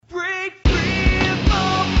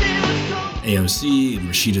AOC and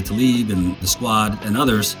Rashida Tlaib and the Squad and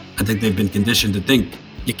others, I think they've been conditioned to think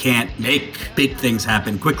you can't make big things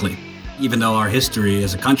happen quickly, even though our history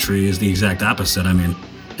as a country is the exact opposite. I mean,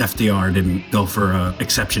 FDR didn't go for an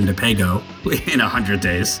exception to PAYGO in 100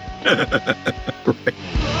 days. Right.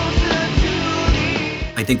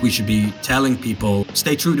 I think we should be telling people,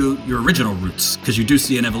 stay true to your original roots, because you do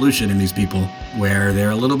see an evolution in these people where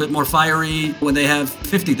they're a little bit more fiery when they have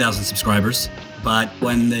 50,000 subscribers. But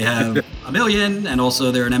when they have a million and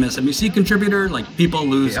also they're an MSNBC contributor, like people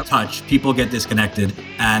lose touch, people get disconnected,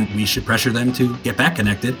 and we should pressure them to get back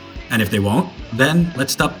connected. And if they won't, then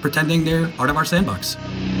let's stop pretending they're part of our sandbox.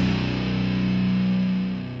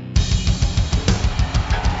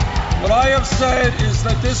 What I have said is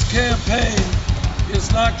that this campaign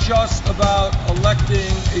is not just about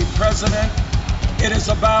electing a president. It is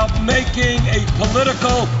about making a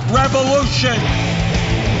political revolution.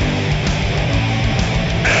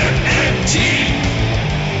 MMT.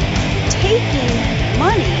 Taking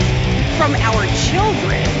money from our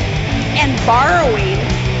children and borrowing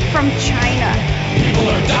from China. People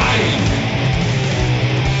are dying.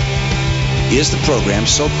 Is the program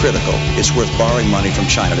so critical it's worth borrowing money from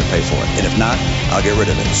China to pay for it? And if not, I'll get rid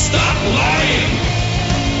of it. Stop lying!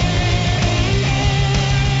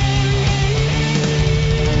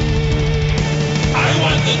 I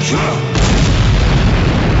want the truth!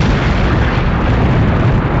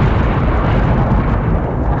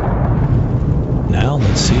 Now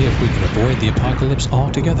let's see if we can avoid the apocalypse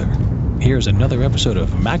altogether. Here's another episode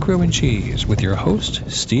of Macro and Cheese with your host,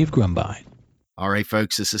 Steve Grumbine. All right,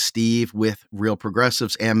 folks, this is Steve with Real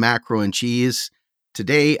Progressives and Macro and Cheese.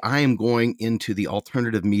 Today, I am going into the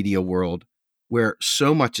alternative media world where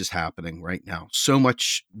so much is happening right now, so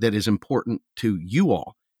much that is important to you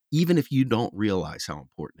all, even if you don't realize how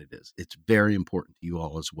important it is. It's very important to you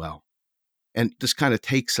all as well. And this kind of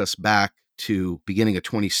takes us back to beginning of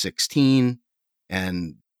 2016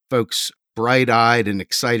 and folks bright-eyed and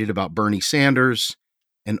excited about Bernie Sanders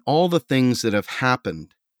and all the things that have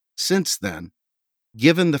happened since then,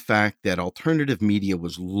 given the fact that alternative media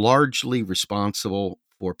was largely responsible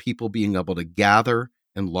for people being able to gather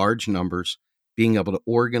in large numbers, being able to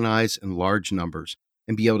organize in large numbers,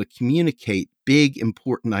 and be able to communicate big,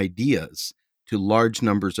 important ideas to large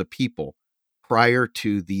numbers of people prior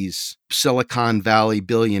to these Silicon Valley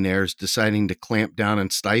billionaires deciding to clamp down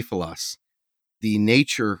and stifle us. The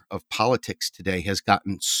nature of politics today has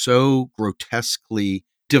gotten so grotesquely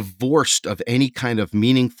divorced of any kind of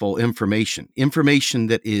meaningful information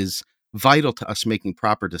that is vital to us making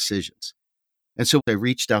proper decisions. And so I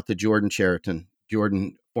reached out to Jordan Chariton,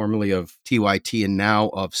 Jordan, formerly of TYT and now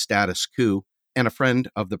of Status Coup, and a friend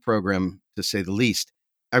of the program, to say the least.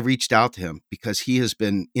 I reached out to him because he has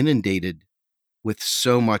been inundated with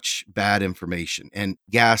so much bad information and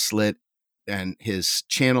gaslit, and his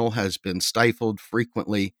channel has been stifled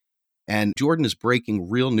frequently. And Jordan is breaking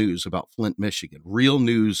real news about Flint, Michigan, real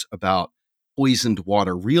news about poisoned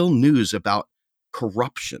water, real news about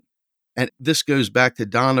corruption. And this goes back to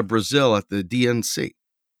Donna Brazile at the DNC.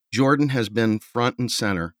 Jordan has been front and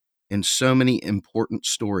center in so many important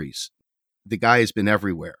stories. The guy has been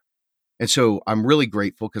everywhere. And so I'm really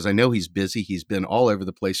grateful because I know he's busy. He's been all over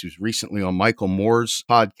the place. He was recently on Michael Moore's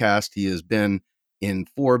podcast. He has been in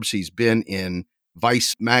Forbes. He's been in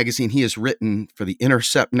Vice magazine. He has written for The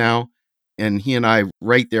Intercept now. And he and I,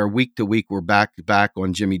 right there, week to week, we're back to back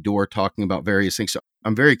on Jimmy Dore talking about various things. So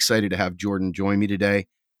I'm very excited to have Jordan join me today.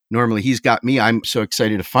 Normally he's got me. I'm so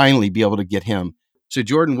excited to finally be able to get him. So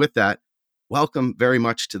Jordan, with that, welcome very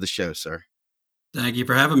much to the show, sir. Thank you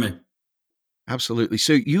for having me. Absolutely.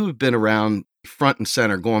 So you have been around front and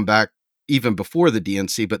center going back even before the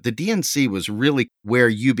DNC, but the DNC was really where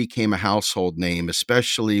you became a household name,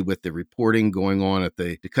 especially with the reporting going on at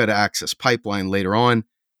the Dakota Access Pipeline later on.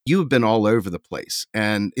 You have been all over the place,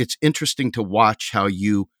 and it's interesting to watch how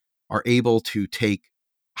you are able to take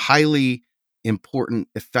highly important,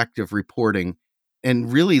 effective reporting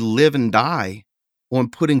and really live and die on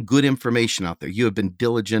putting good information out there. You have been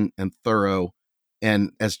diligent and thorough.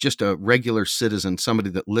 And as just a regular citizen, somebody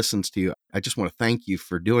that listens to you, I just want to thank you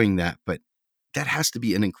for doing that. But that has to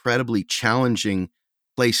be an incredibly challenging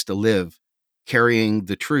place to live, carrying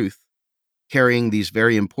the truth, carrying these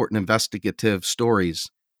very important investigative stories,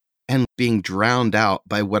 and being drowned out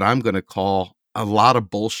by what I'm going to call a lot of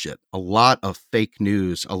bullshit, a lot of fake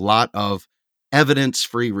news, a lot of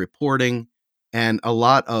evidence-free reporting, and a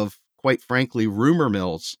lot of, quite frankly, rumor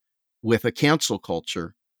mills with a cancel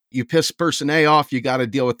culture. You piss person A off, you got to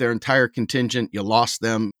deal with their entire contingent. You lost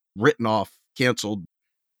them, written off, canceled.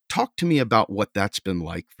 Talk to me about what that's been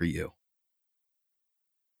like for you.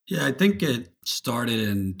 Yeah, I think it started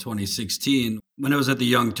in 2016. When I was at the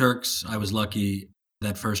Young Turks, I was lucky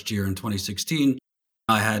that first year in 2016.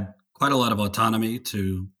 I had quite a lot of autonomy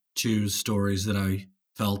to choose stories that I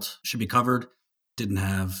felt should be covered. Didn't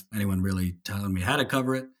have anyone really telling me how to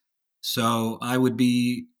cover it. So I would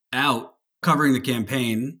be out covering the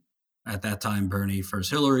campaign, at that time, Bernie versus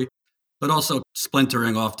Hillary, but also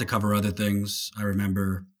splintering off to cover other things. I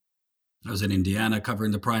remember I was in Indiana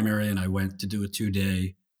covering the primary, and I went to do a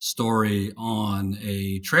 2-day story on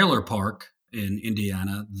a trailer park in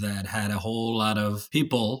Indiana that had a whole lot of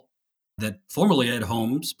people that formerly had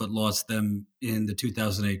homes but lost them in the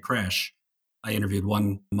 2008 crash. I interviewed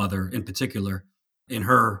one mother in particular in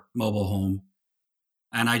her mobile home.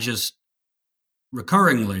 And I just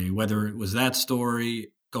recurringly, whether it was that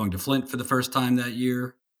story, going to Flint for the first time that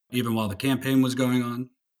year, even while the campaign was going on,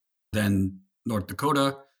 then North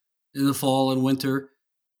Dakota in the fall and winter,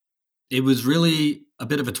 it was really a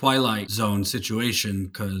bit of a Twilight Zone situation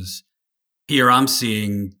because here I'm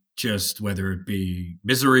seeing just whether it be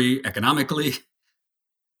misery economically,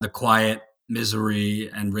 the quiet misery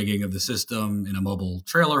and rigging of the system in a mobile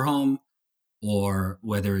trailer home, or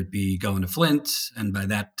whether it be going to Flint. And by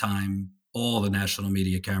that time, all the national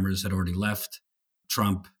media cameras had already left.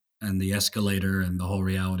 Trump and the escalator and the whole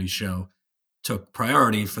reality show took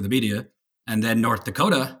priority for the media. And then North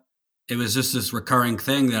Dakota, it was just this recurring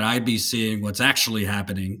thing that I'd be seeing what's actually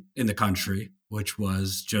happening in the country, which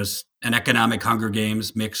was just an economic Hunger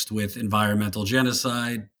Games mixed with environmental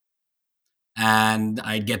genocide. And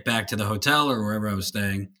I'd get back to the hotel or wherever I was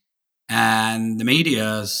staying, and the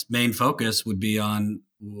media's main focus would be on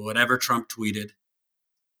whatever Trump tweeted,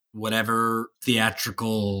 whatever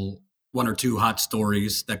theatrical one or two hot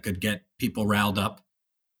stories that could get people riled up.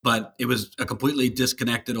 But it was a completely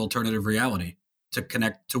disconnected alternative reality to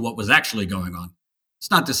connect to what was actually going on.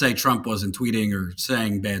 It's not to say Trump wasn't tweeting or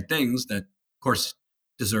saying bad things that, of course,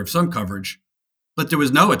 deserve some coverage, but there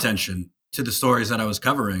was no attention to the stories that I was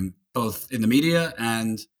covering, both in the media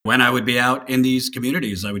and when I would be out in these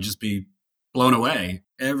communities. I would just be blown away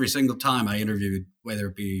every single time I interviewed, whether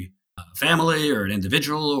it be a family or an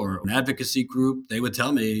individual or an advocacy group. They would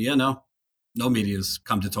tell me, no media's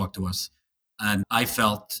come to talk to us. And I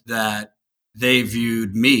felt that they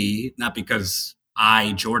viewed me, not because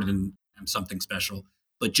I, Jordan, am something special,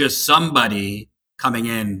 but just somebody coming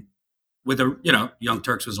in with Young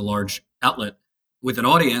Turks was a large outlet with an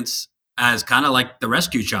audience as kind of like the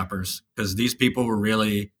rescue choppers, because these people were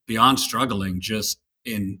really beyond struggling, just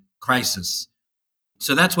in crisis.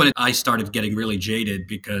 So that's when I started getting really jaded,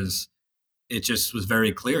 because it just was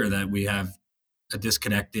very clear that we have a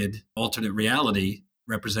disconnected alternate reality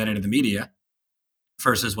represented in the media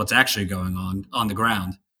versus what's actually going on the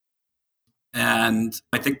ground. And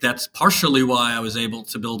I think that's partially why I was able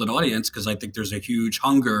to build an audience, because I think there's a huge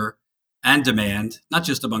hunger and demand, not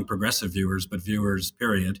just among progressive viewers, but viewers,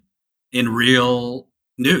 period, in real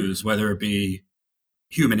news, whether it be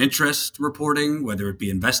human interest reporting, whether it be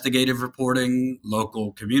investigative reporting,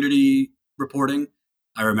 local community reporting.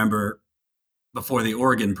 I remember before the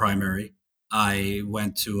Oregon primary, I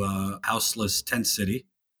went to a houseless tent city.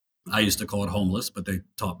 I used to call it homeless, but they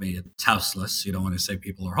taught me it's houseless. You don't want to say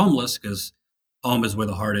people are homeless because home is where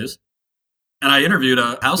the heart is. And I interviewed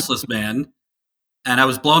a houseless man, and I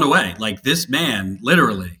was blown away. Like, this man,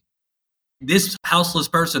 literally, this houseless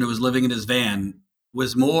person who was living in his van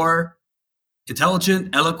was more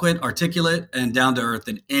intelligent, eloquent, articulate, and down to earth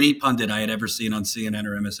than any pundit I had ever seen on CNN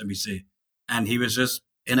or MSNBC. And he was just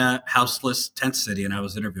in a houseless tent city, and I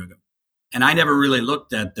was interviewing him. And I never really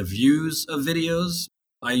looked at the views of videos.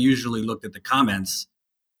 I usually looked at the comments,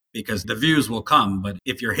 because the views will come. But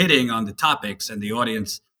if you're hitting on the topics and the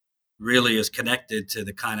audience really is connected to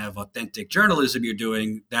the kind of authentic journalism you're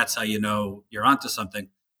doing, that's how you know you're onto something.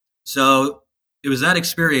 So it was that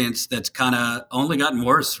experience that's kind of only gotten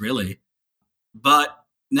worse, really. But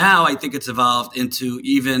now I think it's evolved into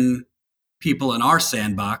even people in our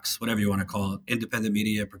sandbox, whatever you want to call it, independent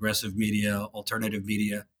media, progressive media, alternative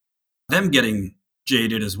media, them getting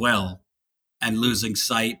jaded as well and losing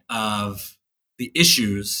sight of the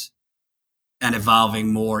issues and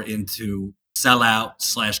evolving more into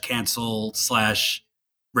sellout / cancel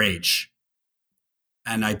 / rage.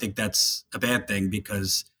 And I think that's a bad thing,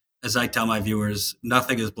 because as I tell my viewers,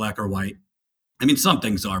 nothing is black or white. I mean, some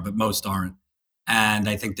things are, but most aren't. And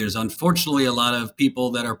I think there's unfortunately a lot of people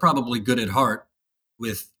that are probably good at heart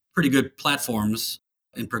with pretty good platforms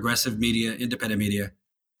in progressive media, independent media,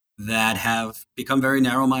 that have become very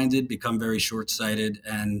narrow-minded, become very short-sighted,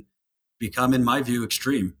 and become, in my view,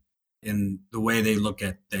 extreme in the way they look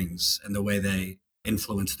at things and the way they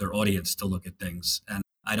influence their audience to look at things. And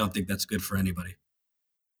I don't think that's good for anybody.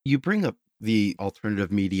 You bring up the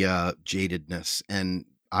alternative media jadedness, and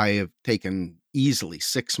I have taken easily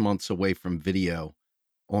 6 months away from video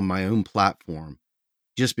on my own platform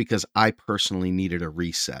just because I personally needed a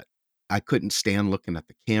reset. I couldn't stand looking at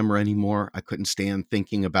the camera anymore. I couldn't stand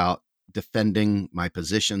thinking about defending my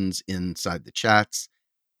positions inside the chats.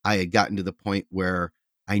 I had gotten to the point where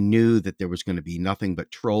I knew that there was going to be nothing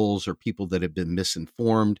but trolls or people that had been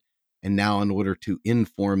misinformed. And now, in order to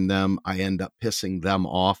inform them, I end up pissing them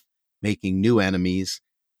off, making new enemies.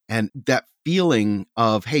 And that feeling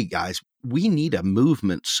of, hey, guys, we need a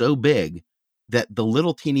movement so big that the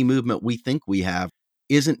little teeny movement we think we have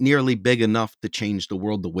isn't nearly big enough to change the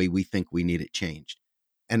world the way we think we need it changed.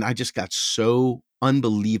 And I just got so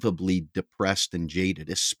unbelievably depressed and jaded,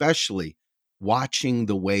 especially watching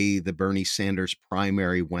the way the Bernie Sanders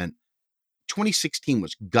primary went. 2016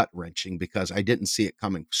 was gut-wrenching because I didn't see it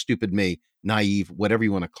coming. Stupid me, naive, whatever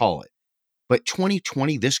you want to call it. But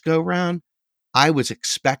 2020, this go-round, I was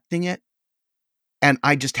expecting it, and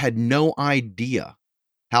I just had no idea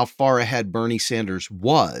how far ahead Bernie Sanders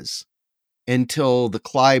was until the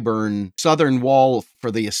Clyburn southern wall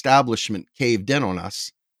for the establishment caved in on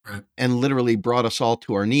us and literally brought us all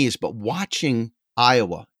to our knees. But watching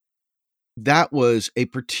Iowa, that was a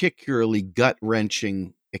particularly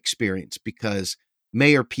gut-wrenching experience because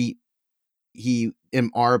Mayor Pete, he, in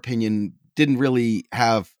our opinion, didn't really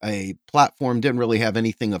have a platform, didn't really have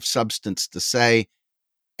anything of substance to say.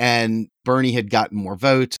 And Bernie had gotten more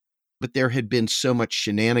votes, but there had been so much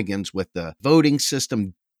shenanigans with the voting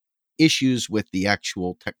system, issues with the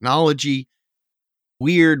actual technology,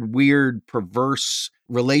 weird, perverse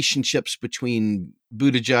relationships between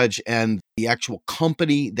Buttigieg and the actual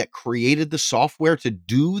company that created the software to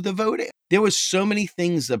do the voting. There was so many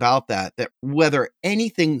things about that whether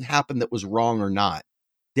anything happened that was wrong or not,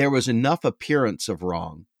 there was enough appearance of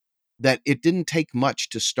wrong that it didn't take much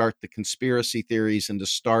to start the conspiracy theories and to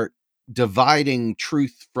start dividing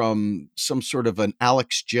truth from some sort of an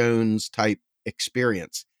Alex Jones type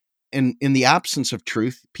experience. And in the absence of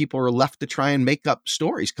truth, people are left to try and make up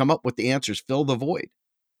stories, come up with the answers, fill the void.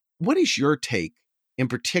 What is your take in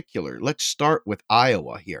particular? Let's start with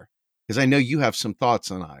Iowa here, because I know you have some thoughts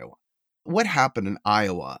on Iowa. What happened in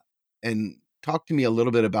Iowa? And talk to me a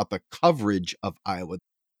little bit about the coverage of Iowa,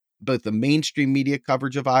 both the mainstream media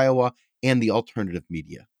coverage of Iowa and the alternative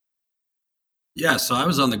media. Yeah, so I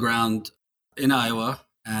was on the ground in Iowa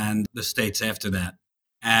and the states after that.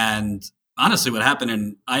 And honestly, what happened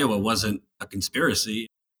in Iowa wasn't a conspiracy.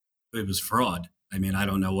 It was fraud. I mean, I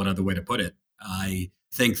don't know what other way to put it. I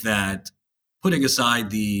think that putting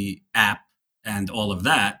aside the app and all of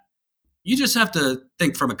that, you just have to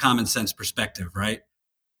think from a common sense perspective, right?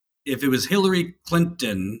 If it was Hillary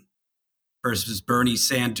Clinton versus Bernie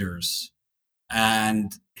Sanders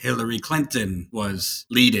and Hillary Clinton was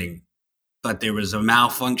leading, but there was a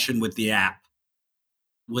malfunction with the app,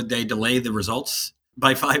 would they delay the results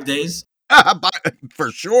by 5 days?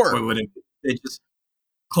 For sure. Or would they just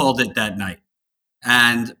called it that night?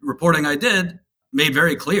 And reporting I did made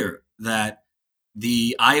very clear that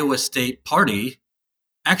the Iowa State Party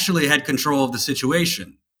actually had control of the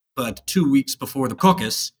situation. But 2 weeks before the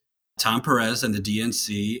caucus, Tom Perez and the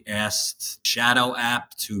DNC asked Shadow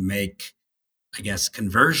App to make, I guess,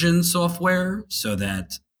 conversion software so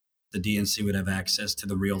that the DNC would have access to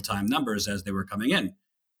the real-time numbers as they were coming in.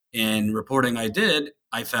 In reporting I did,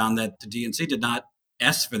 I found that the DNC did not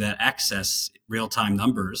ask for that access, real-time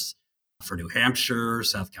numbers, for New Hampshire,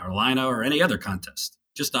 South Carolina, or any other contest,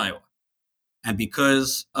 just Iowa. And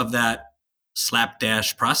because of that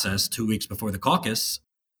slapdash process 2 weeks before the caucus,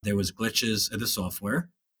 there was glitches in the software,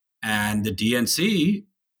 and the DNC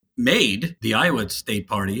made the Iowa State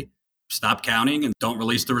Party stop counting and don't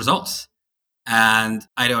release the results. And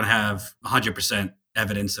I don't have 100%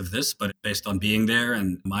 evidence of this, but based on being there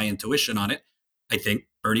and my intuition on it, I think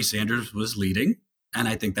Bernie Sanders was leading, and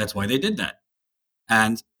I think that's why they did that.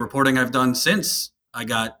 And reporting I've done since, I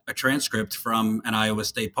got a transcript from an Iowa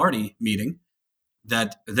State Party meeting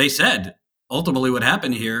that they said, ultimately what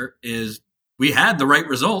happened here is we had the right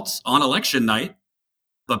results on election night,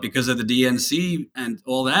 but because of the DNC and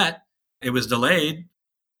all that, it was delayed.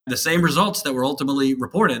 The same results that were ultimately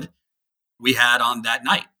reported, we had on that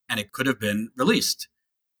night, and it could have been released.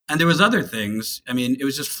 And there was other things. I mean, it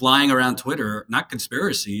was just flying around Twitter, not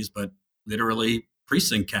conspiracies, but literally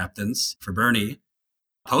precinct captains for Bernie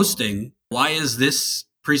posting, why is this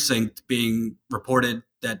precinct being reported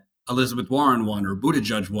that Elizabeth Warren won or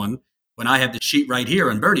Buttigieg won when I have the sheet right here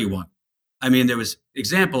and Bernie won? I mean, there was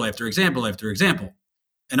example after example after example.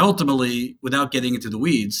 And ultimately, without getting into the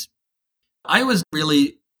weeds, Iowa's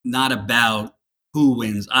really not about who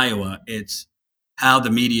wins Iowa. It's how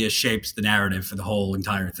the media shapes the narrative for the whole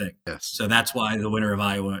entire thing. Yes. So that's why the winner of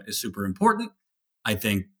Iowa is super important. I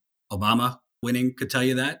think Obama winning could tell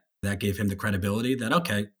you that. That gave him the credibility that,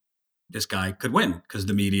 okay, this guy could win because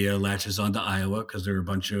the media latches onto Iowa because they're a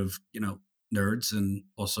bunch of, nerds and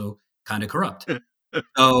also kind of corrupt.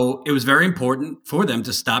 So it was very important for them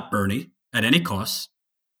to stop Bernie at any cost,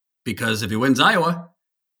 because if he wins Iowa,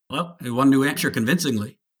 well, he won New Hampshire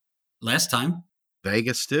convincingly last time.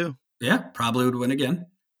 Vegas too. Yeah, probably would win again.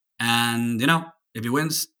 And, if he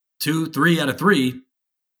wins 2, 3 out of 3,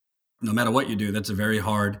 no matter what you do, that's a very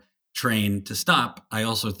hard train to stop. I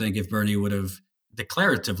also think if Bernie would have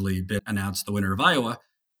declaratively been announced the winner of Iowa,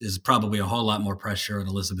 there's probably a whole lot more pressure on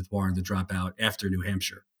Elizabeth Warren to drop out after New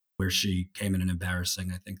Hampshire, where she came in an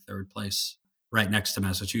embarrassing, I think, 3rd place, right next to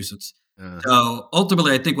Massachusetts. So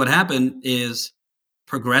ultimately, I think what happened is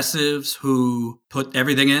progressives who put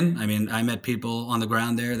everything in. I mean, I met people on the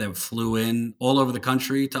ground there that flew in all over the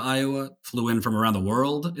country to Iowa, flew in from around the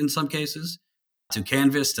world in some cases, to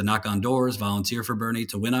canvass, to knock on doors, volunteer for Bernie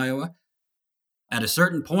to win Iowa. At a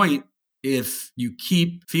certain point, if you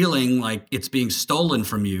keep feeling like it's being stolen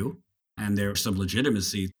from you, and there's some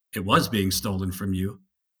legitimacy, it was being stolen from you,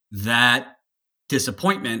 that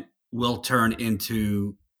disappointment will turn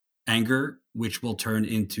into anger, which will turn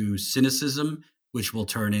into cynicism, which will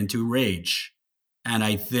turn into rage. And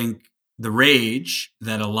I think the rage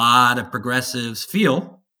that a lot of progressives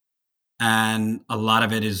feel, and a lot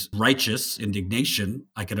of it is righteous indignation.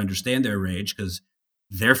 I can understand their rage because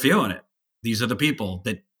they're feeling it. These are the people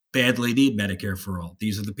that badly need Medicare for all.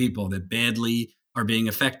 These are the people that badly are being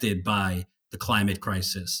affected by the climate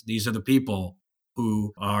crisis. These are the people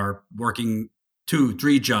who are working 2,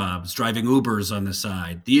 3 jobs, driving Ubers on the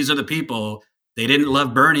side. These are the people, they didn't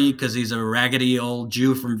love Bernie because he's a raggedy old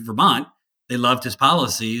Jew from Vermont. They loved his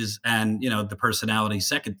policies and, the personality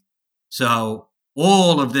second. So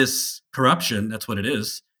all of this corruption, that's what it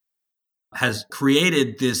is, has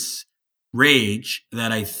created this rage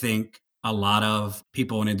that I think a lot of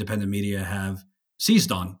people in independent media have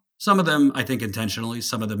seized on. Some of them, I think, intentionally,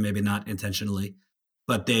 some of them maybe not intentionally,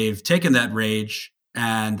 but they've taken that rage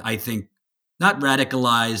and I think not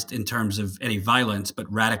radicalized in terms of any violence,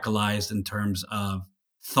 but radicalized in terms of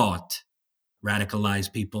thought,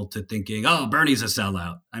 radicalized people to thinking, oh, Bernie's a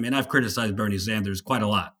sellout. I mean, I've criticized Bernie Sanders quite a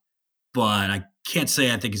lot, but I can't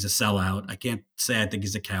say I think he's a sellout. I can't say I think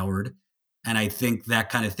he's a coward. And I think that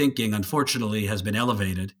kind of thinking, unfortunately, has been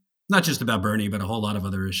elevated, not just about Bernie, but a whole lot of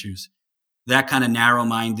other issues. That kind of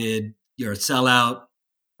narrow-minded, you're a sellout,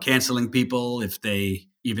 canceling people if they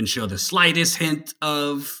even show the slightest hint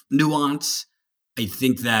of nuance. I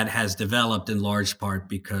think that has developed in large part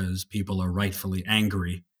because people are rightfully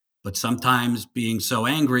angry. But sometimes being so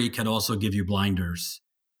angry can also give you blinders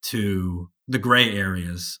to the gray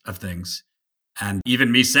areas of things. And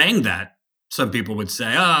even me saying that, some people would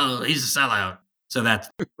say, oh, he's a sellout. So that's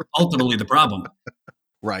ultimately the problem.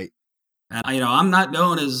 Right. And, I'm not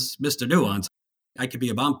known as Mr. Nuance. I could be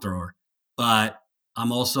a bomb thrower, but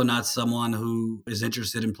I'm also not someone who is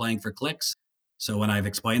interested in playing for clicks. So when I've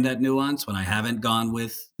explained that nuance, when I haven't gone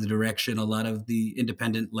with the direction a lot of the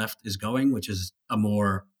independent left is going, which is a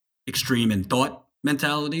more extreme in thought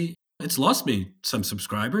mentality, it's lost me some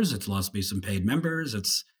subscribers. It's lost me some paid members.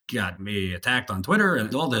 It's got me attacked on Twitter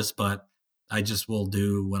and all this, but I just will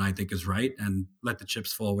do what I think is right and let the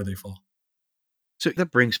chips fall where they fall. So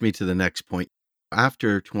that brings me to the next point.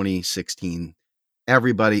 After 2016,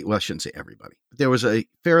 everybody, well, I shouldn't say everybody, but there was a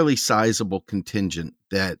fairly sizable contingent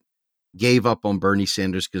that gave up on Bernie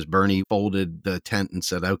Sanders because Bernie folded the tent and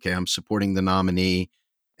said, okay, I'm supporting the nominee.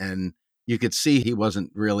 And you could see he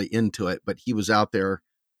wasn't really into it, but he was out there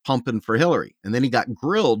pumping for Hillary. And then he got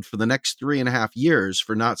grilled for the next 3.5 years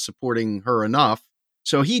for not supporting her enough.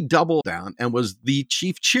 So he doubled down and was the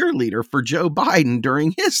chief cheerleader for Joe Biden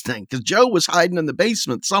during his thing, because Joe was hiding in the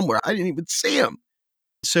basement somewhere. I didn't even see him.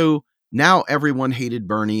 So now everyone hated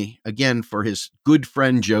Bernie again for his good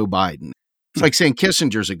friend, Joe Biden. It's like saying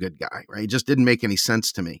Kissinger's a good guy, right? It just didn't make any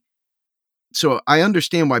sense to me. So I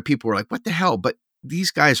understand why people were like, what the hell? But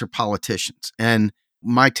these guys are politicians. And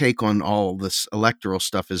my take on all this electoral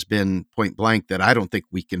stuff has been point blank that I don't think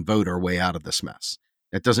we can vote our way out of this mess.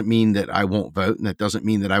 That doesn't mean that I won't vote, and that doesn't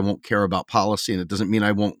mean that I won't care about policy, and it doesn't mean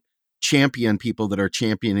I won't champion people that are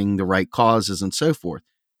championing the right causes and so forth.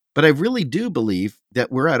 But I really do believe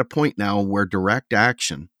that we're at a point now where direct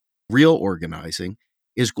action, real organizing,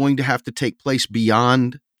 is going to have to take place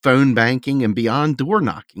beyond phone banking and beyond door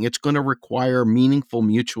knocking. It's going to require meaningful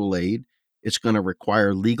mutual aid. It's going to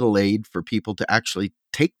require legal aid for people to actually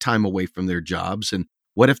take time away from their jobs. And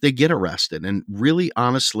what if they get arrested? And really,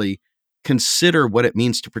 honestly, consider what it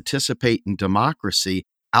means to participate in democracy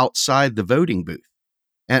outside the voting booth.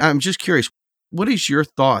 And I'm just curious, what is your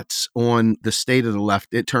thoughts on the state of the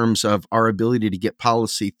left in terms of our ability to get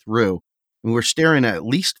policy through? And we're staring at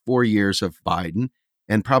least 4 years of Biden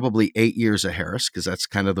and probably 8 years of Harris, because that's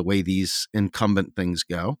kind of the way these incumbent things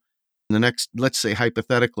go. In the next, let's say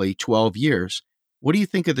hypothetically, 12 years, what do you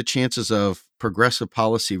think of the chances of progressive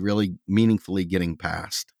policy really meaningfully getting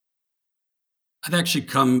passed? I've actually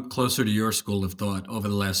come closer to your school of thought over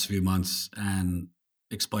the last few months and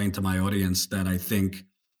explained to my audience that I think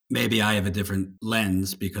maybe I have a different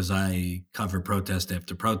lens because I cover protest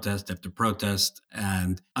after protest after protest.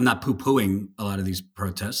 And I'm not poo-pooing a lot of these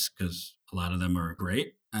protests because a lot of them are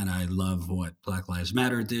great. And I love what Black Lives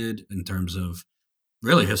Matter did in terms of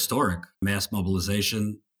really historic mass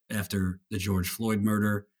mobilization after the George Floyd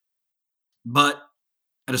murder. But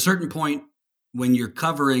at a certain point, when you're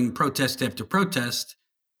covering protest after protest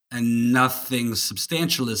and nothing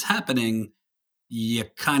substantial is happening, you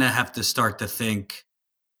kind of have to start to think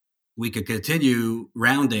we could continue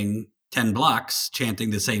rounding 10 blocks,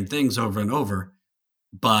 chanting the same things over and over.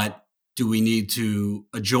 But do we need to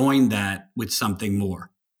adjoin that with something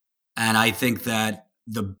more? And I think that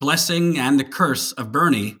the blessing and the curse of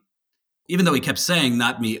Bernie, even though he kept saying,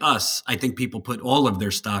 not me, us, I think people put all of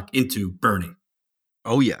their stock into Bernie.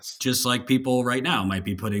 Oh, yes. Just like people right now might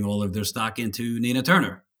be putting all of their stock into Nina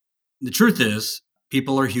Turner. The truth is,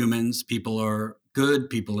 people are humans, people are good,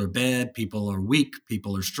 people are bad, people are weak,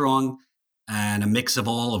 people are strong, and a mix of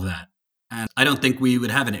all of that. And I don't think we would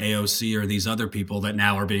have an AOC or these other people that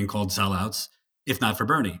now are being called sellouts if not for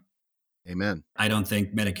Bernie. Amen. I don't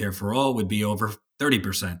think Medicare for all would be over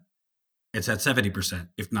 30%. It's at 70%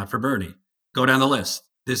 if not for Bernie. Go down the list.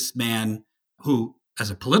 This man who, as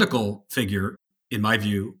a political figure, in my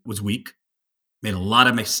view, was weak, made a lot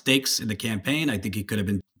of mistakes in the campaign. I think he could have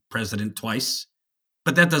been president twice.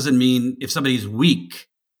 But that doesn't mean if somebody's weak,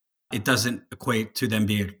 it doesn't equate to them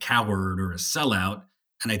being a coward or a sellout.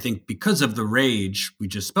 And I think because of the rage we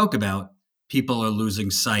just spoke about, people are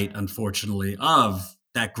losing sight, unfortunately, of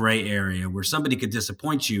that gray area where somebody could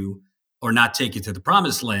disappoint you or not take you to the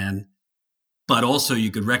promised land, but also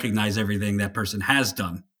you could recognize everything that person has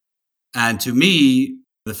done. And to me,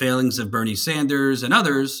 the failings of Bernie Sanders and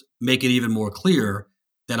others make it even more clear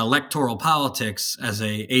that electoral politics as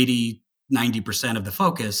a 80-90% of the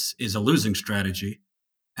focus is a losing strategy.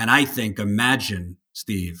 And I think, imagine,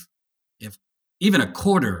 Steve, if even a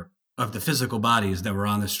quarter of the physical bodies that were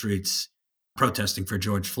on the streets protesting for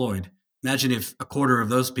George Floyd, imagine if a quarter of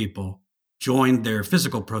those people joined their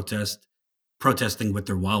physical protest, protesting with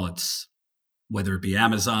their wallets, whether it be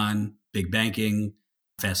Amazon, big banking,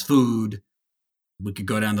 fast food. We could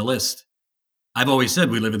go down the list. I've always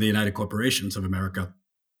said we live in the United Corporations of America.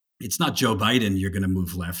 It's not Joe Biden you're going to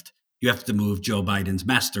move left. You have to move Joe Biden's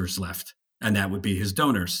masters left, and that would be his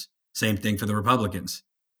donors. Same thing for the Republicans.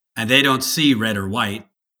 And they don't see red or white.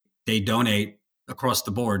 They donate across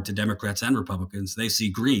the board to Democrats and Republicans. They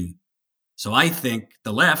see green. So I think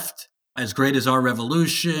the left, as great as our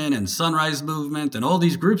revolution and Sunrise Movement and all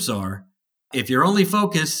these groups are, if your only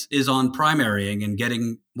focus is on primarying and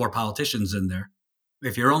getting more politicians in there,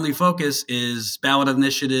 if your only focus is ballot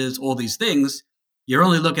initiatives, all these things, you're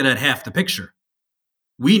only looking at half the picture.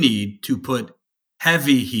 We need to put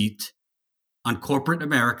heavy heat on corporate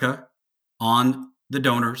America, on the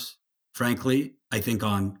donors, frankly, I think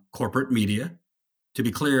on corporate media. To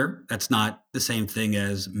be clear, that's not the same thing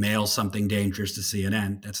as mail something dangerous to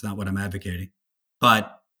CNN. That's not what I'm advocating.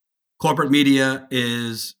 But corporate media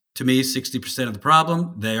is, to me, 60% of the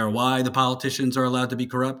problem. They are why the politicians are allowed to be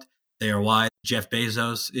corrupt. They are why Jeff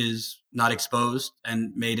Bezos is not exposed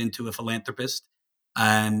and made into a philanthropist.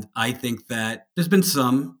 And I think that there's been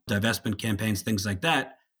some divestment campaigns, things like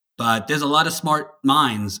that. But there's a lot of smart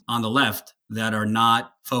minds on the left that are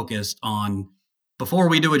not focused on, before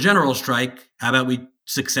we do a general strike, how about we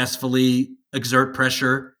successfully exert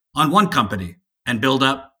pressure on one company and build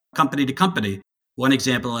up company to company? One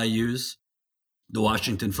example I use, the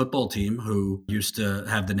Washington football team, who used to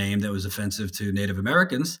have the name that was offensive to Native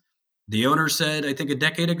Americans. The owner said, I think a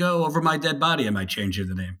decade ago, over my dead body, I might change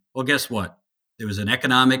the name. Well, guess what? There was an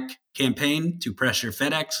economic campaign to pressure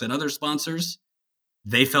FedEx and other sponsors.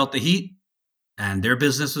 They felt the heat and their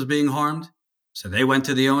business was being harmed. So they went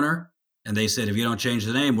to the owner and they said, if you don't change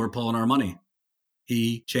the name, we're pulling our money.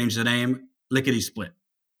 He changed the name, lickety split.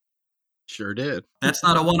 Sure did. That's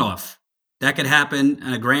not a one-off. That could happen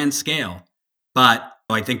on a grand scale. But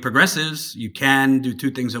I think progressives, you can do two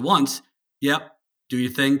things at once. Yep, do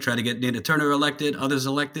your thing, try to get Nina Turner elected, others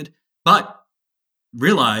elected. But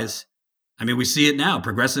realize, I mean, we see it now.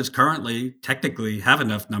 Progressives currently technically have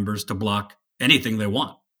enough numbers to block anything they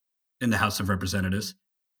want in the House of Representatives.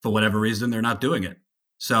 For whatever reason, they're not doing it.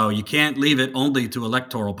 So you can't leave it only to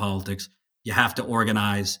electoral politics. You have to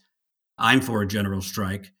organize. I'm for a general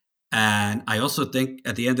strike. And I also think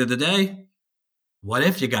at the end of the day, what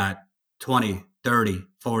if you got 20, 30,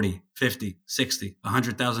 40, 50, 60,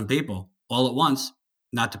 100,000 people all at once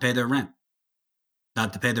not to pay their rent,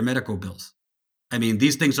 not to pay their medical bills? I mean,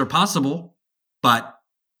 these things are possible, but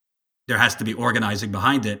there has to be organizing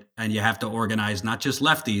behind it. And you have to organize not just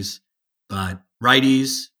lefties, but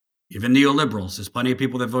righties, even neoliberals. There's plenty of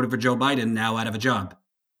people that voted for Joe Biden now out of a job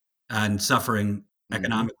and suffering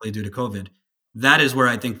economically due to COVID. That is where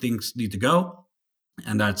I think things need to go.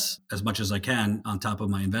 And that's as much as I can on top of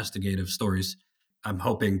my investigative stories. I'm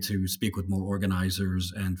hoping to speak with more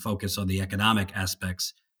organizers and focus on the economic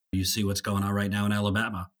aspects. You see what's going on right now in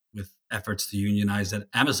Alabama with efforts to unionize at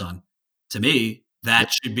Amazon. To me,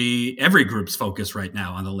 that should be every group's focus right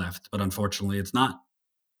now on the left, but unfortunately it's not.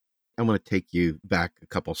 I want to take you back a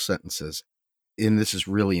couple sentences, and this is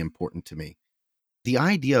really important to me. The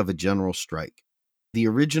idea of a general strike, the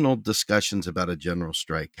original discussions about a general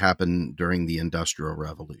strike happened during the Industrial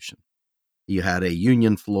Revolution. You had a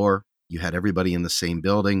union floor, you had everybody in the same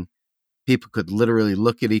building. People could literally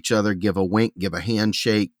look at each other, give a wink, give a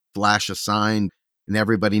handshake, flash a sign, and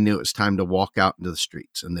everybody knew it was time to walk out into the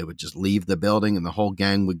streets. And they would just leave the building and the whole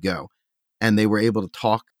gang would go. And they were able to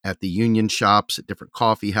talk at the union shops, at different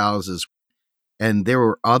coffee houses. And there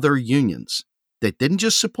were other unions that didn't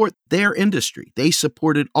just support their industry. They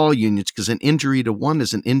supported all unions because an injury to one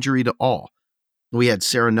is an injury to all. We had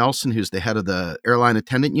Sarah Nelson, who's the head of the Airline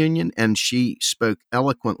Attendant Union, and she spoke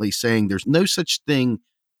eloquently saying there's no such thing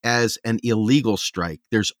as an illegal strike.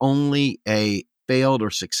 There's only a failed or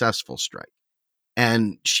successful strike.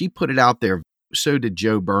 And she put it out there. So did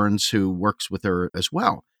Joe Burns, who works with her as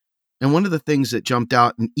well. And one of the things that jumped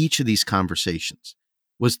out in each of these conversations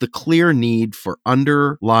was the clear need for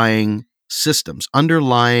underlying systems,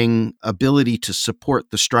 underlying ability to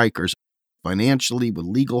support the strikers financially, with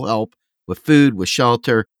legal help, with food, with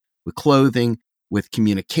shelter, with clothing, with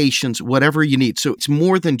communications, whatever you need. So it's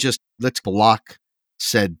more than just let's block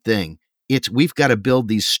said thing. It's we've got to build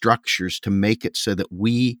these structures to make it so that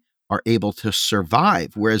we are able to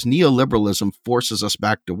survive. Whereas neoliberalism forces us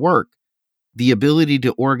back to work, the ability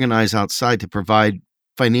to organize outside to provide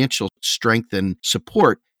financial strength and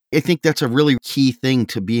support, I think that's a really key thing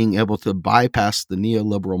to being able to bypass the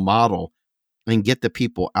neoliberal model and get the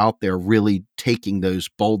people out there really taking those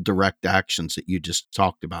bold, direct actions that you just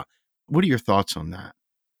talked about. What are your thoughts on that?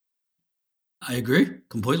 I agree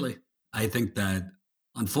completely. I think that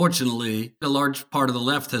unfortunately, a large part of the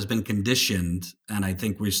left has been conditioned, and I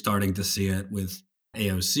think we're starting to see it with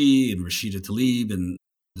AOC and Rashida Tlaib and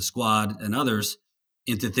the Squad and others,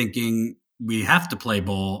 into thinking we have to play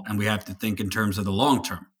ball and we have to think in terms of the long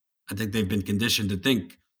term. I think they've been conditioned to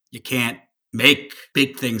think you can't make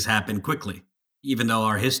big things happen quickly, even though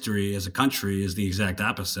our history as a country is the exact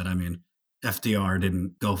opposite. I mean, FDR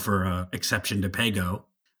didn't go for an exception to PAYGO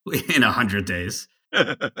in 100 days.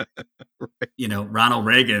 Right. You know, Ronald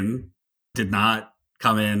Reagan did not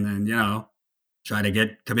come in and, try to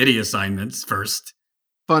get committee assignments first.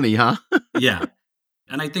 Funny, huh? Yeah.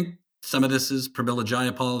 And I think some of this is Pramila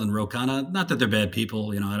Jayapal and Ro Khanna. Not that they're bad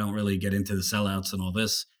people. I don't really get into the sellouts and all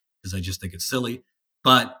this because I just think it's silly.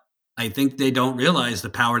 But I think they don't realize the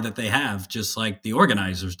power that they have, just like the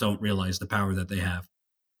organizers don't realize the power that they have.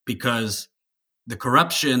 Because the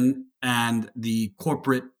corruption and the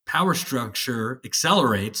corporate power structure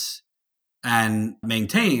accelerates and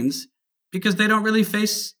maintains because they don't really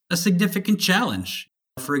face a significant challenge.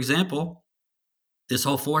 For example, this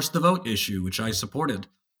whole forced to vote issue, which I supported.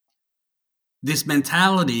 This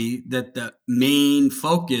mentality that the main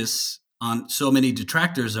focus on so many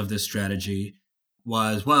detractors of this strategy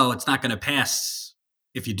was, well, it's not going to pass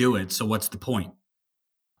if you do it, so what's the point?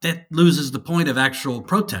 That loses the point of actual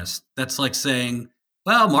protest. That's like saying,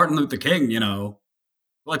 well, Martin Luther King,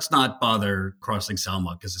 let's not bother crossing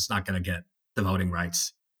Selma because it's not going to get the Voting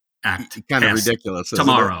Rights Act kind of ridiculous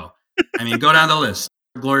tomorrow. I mean, go down the list.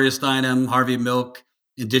 Gloria Steinem, Harvey Milk,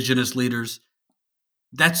 indigenous leaders.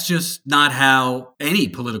 That's just not how any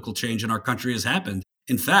political change in our country has happened.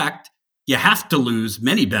 In fact, you have to lose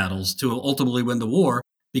many battles to ultimately win the war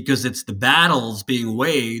because it's the battles being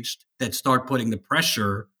waged that start putting the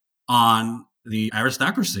pressure on the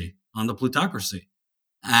aristocracy, on the plutocracy.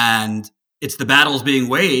 And it's the battles being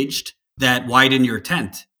waged that widen your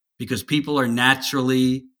tent because people are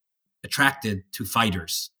naturally attracted to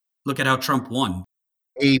fighters. Look at how Trump won.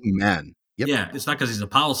 Amen. Yep. Yeah, it's not because he's a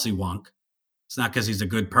policy wonk. It's not because he's a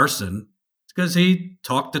good person. because he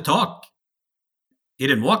talked the talk. He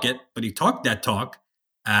didn't walk it, but he talked that talk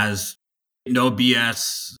as no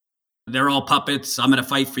BS. They're all puppets. I'm going to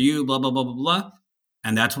fight for you, blah, blah, blah, blah, blah.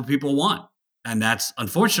 And that's what people want. And that's,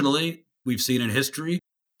 unfortunately, we've seen in history,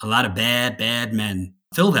 a lot of bad men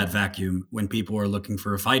fill that vacuum when people are looking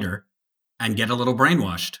for a fighter and get a little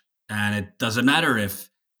brainwashed. And it doesn't matter if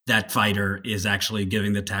that fighter is actually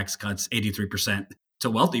giving the tax cuts 83% to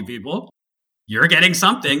wealthy people. You're getting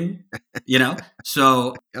something,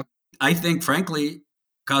 So Yep. I think, frankly,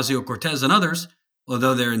 Ocasio-Cortez and others,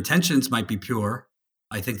 although their intentions might be pure,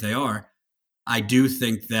 I think they are, I do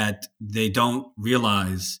think that they don't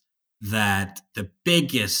realize that the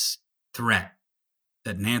biggest threat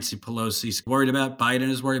that Nancy Pelosi's worried about, Biden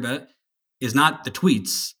is worried about, is not the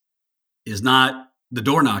tweets, is not the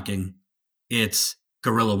door knocking, it's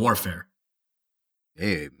guerrilla warfare.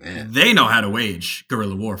 Amen. They know how to wage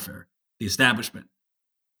guerrilla warfare, the establishment.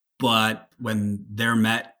 But when they're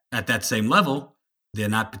met at that same level, they're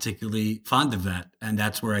not particularly fond of that. And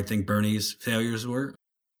that's where I think Bernie's failures were.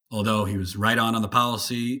 Although he was right on the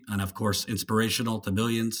policy and, of course, inspirational to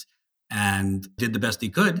millions and did the best he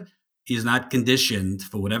could, he's not conditioned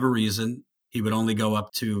for whatever reason. He would only go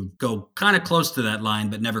kind of close to that line,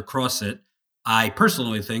 but never cross it. I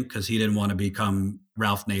personally think because he didn't want to become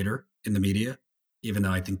Ralph Nader in the media, even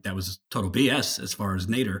though I think that was total BS as far as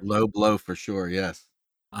Nader. Low blow for sure, yes.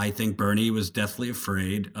 I think Bernie was deathly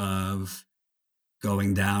afraid of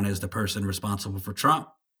going down as the person responsible for Trump.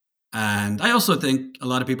 And I also think a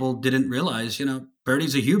lot of people didn't realize,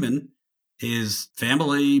 Bernie's a human. His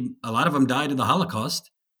family, a lot of them died in the Holocaust.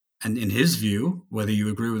 And in his view, whether you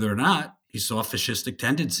agree with it or not, he saw fascistic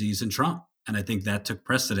tendencies in Trump. And I think that took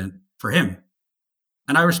precedent for him.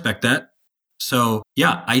 And I respect that. So,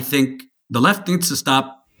 yeah, I think the left needs to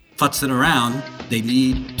stop futzing around. They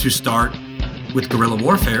need to start with guerrilla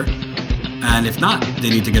warfare. And if not, they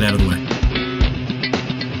need to get out of the way.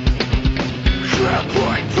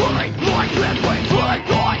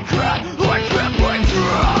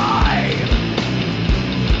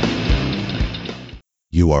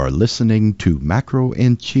 You are listening to Macro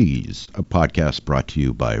and Cheese, a podcast brought to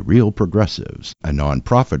you by Real Progressives, a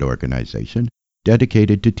non-profit organization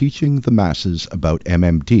dedicated to teaching the masses about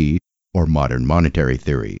MMT, or modern monetary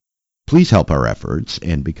theory. Please help our efforts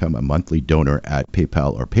and become a monthly donor at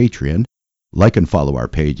PayPal or Patreon. Like and follow our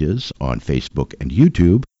pages on Facebook and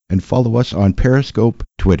YouTube, and follow us on Periscope,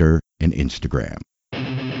 Twitter, and Instagram.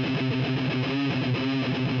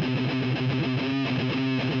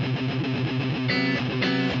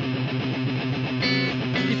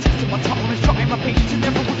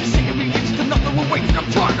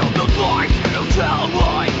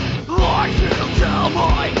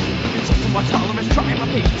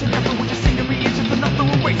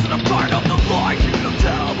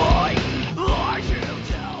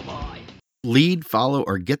 Lead, follow,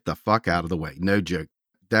 or get the fuck out of the way. No joke.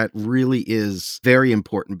 That really is very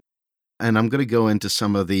important. And I'm going to go into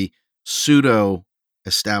some of the pseudo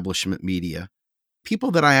establishment media,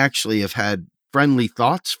 people that I actually have had friendly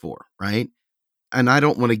thoughts for, right? And I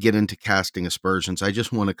don't want to get into casting aspersions. I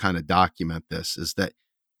just want to kind of document this, is that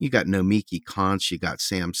you got Nomiki Konst, you got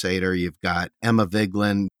Sam Seder, you've got Emma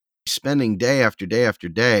Vigeland spending day after day after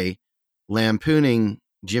day lampooning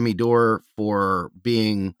Jimmy Dore for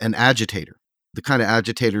being an agitator, the kind of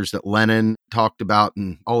agitators that Lenin talked about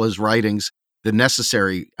in all his writings, the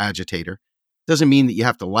necessary agitator. Doesn't mean that you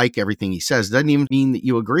have to like everything he says. Doesn't even mean that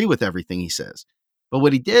you agree with everything he says. But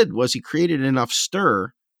what he did was he created enough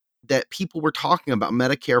stir that people were talking about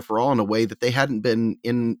Medicare for all in a way that they hadn't been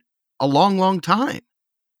in a long, long time.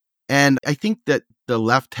 And I think that the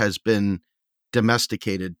left has been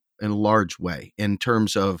domesticated in a large way in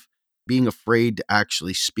terms of being afraid to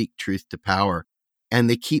actually speak truth to power. And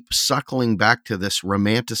they keep suckling back to this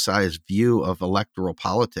romanticized view of electoral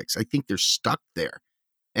politics. I think they're stuck there.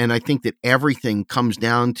 And I think that everything comes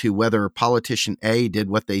down to whether politician A did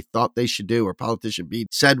what they thought they should do or politician B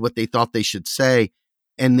said what they thought they should say.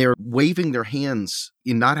 And they're waving their hands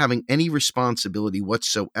in not having any responsibility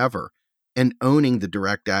whatsoever and owning the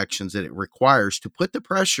direct actions that it requires to put the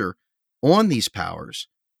pressure on these powers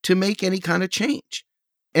to make any kind of change.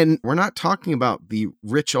 And we're not talking about the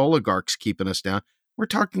rich oligarchs keeping us down. We're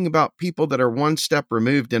talking about people that are one step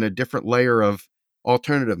removed in a different layer of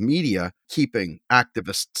alternative media keeping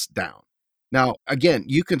activists down. Now, again,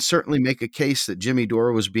 you can certainly make a case that Jimmy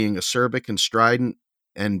Dore was being acerbic and strident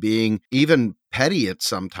and being even petty at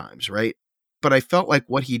sometimes, right? But I felt like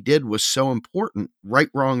what he did was so important, right,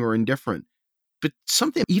 wrong, or indifferent. But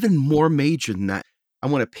something even more major than that, I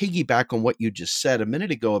want to piggyback on what you just said a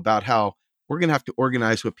minute ago about how we're going to have to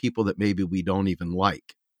organize with people that maybe we don't even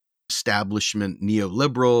like. establishment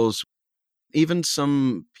neoliberals, even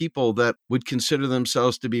some people that would consider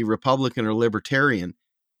themselves to be Republican or libertarian.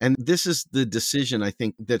 And this is the decision, I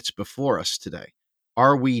think, that's before us today.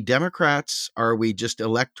 Are we Democrats? Are we just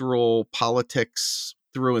electoral politics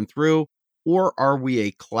through and through? Or are we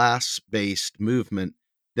a class-based movement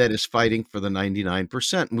that is fighting for the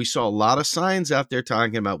 99%? And we saw a lot of signs out there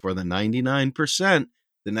talking about for the 99%.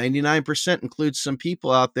 The 99% includes some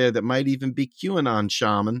people out there that might even be QAnon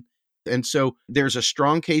shaman. And so there's a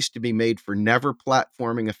strong case to be made for never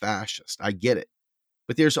platforming a fascist. I get it.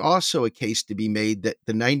 But there's also a case to be made that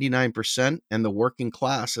the 99% and the working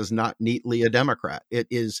class is not neatly a Democrat. It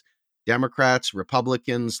is Democrats,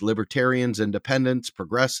 Republicans, libertarians, independents,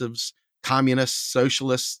 progressives, communists,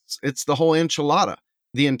 socialists. It's the whole enchilada.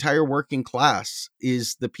 The entire working class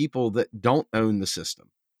is the people that don't own the system.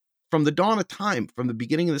 From the dawn of time, from the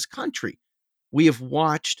beginning of this country, we have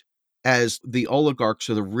watched as the oligarchs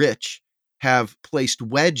or the rich have placed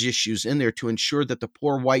wedge issues in there to ensure that the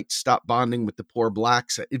poor whites stop bonding with the poor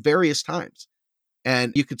blacks at various times.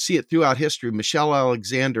 And you could see it throughout history. Michelle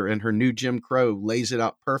Alexander in her new Jim Crow lays it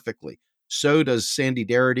out perfectly. So does Sandy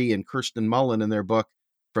Darity and Kirsten Mullen in their book,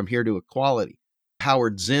 From Here to Equality.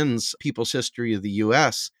 Howard Zinn's People's History of the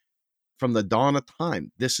U.S., from the dawn of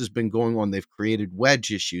time, this has been going on. They've created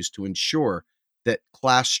wedge issues to ensure that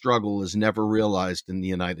class struggle is never realized in the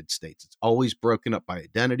United States. It's always broken up by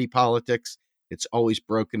identity politics. It's always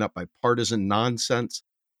broken up by partisan nonsense.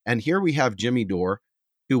 And here we have Jimmy Dore,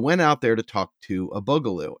 who went out there to talk to a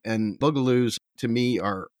boogaloo. And boogaloos, to me,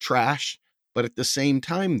 are trash. But at the same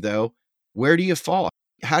time, though, where do you fall?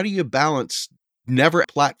 How do you balance never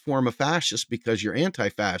platform a fascist because you're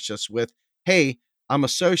anti-fascist with, hey, I'm a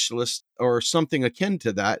socialist or something akin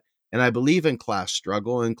to that, and I believe in class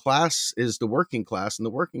struggle, and class is the working class, and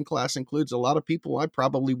the working class includes a lot of people I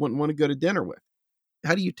probably wouldn't want to go to dinner with.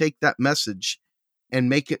 How do you take that message and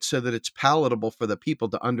make it so that it's palatable for the people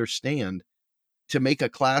to understand? To make a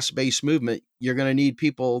class-based movement, you're going to need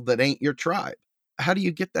people that ain't your tribe. How do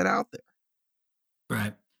you get that out there?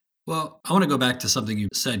 Right. Well, I want to go back to something you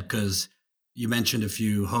said, because you mentioned a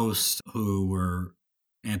few hosts who were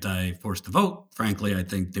anti-forced to vote. Frankly, I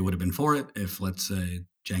think they would have been for it if, let's say,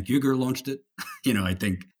 Cenk Uygur launched it. I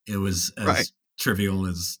think it was as trivial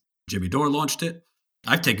as Jimmy Dore launched it.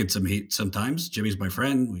 I've taken some heat sometimes. Jimmy's my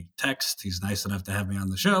friend. We text. He's nice enough to have me on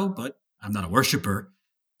the show, but I'm not a worshiper.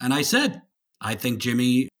 And I said, I think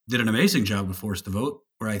Jimmy did an amazing job with Forced to Vote,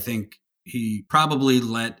 where I think he probably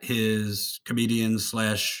let his comedian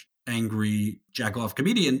 / angry jack-off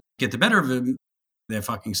comedian get the better of him. They're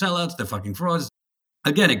fucking sellouts. They're fucking frauds.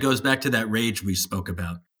 Again, it goes back to that rage we spoke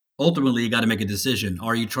about. Ultimately, you got to make a decision.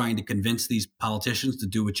 Are you trying to convince these politicians to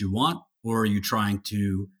do what you want, or are you trying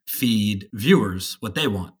to feed viewers what they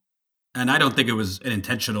want? And I don't think it was an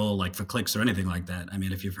intentional, like for clicks or anything like that. I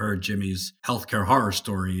mean, if you've heard Jimmy's healthcare horror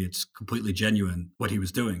story, it's completely genuine what he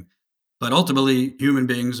was doing. But ultimately, human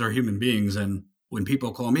beings are human beings. And when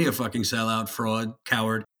people call me a fucking sellout, fraud,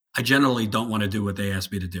 coward, I generally don't want to do what they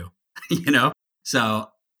ask me to do, So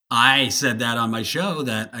I said that on my show,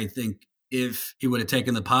 that I think if he would have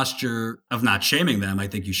taken the posture of not shaming them, I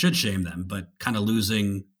think you should shame them, but kind of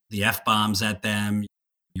losing the F-bombs at them,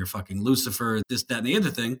 you're fucking Lucifer, this, that, and the other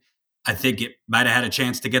thing, I think it might have had a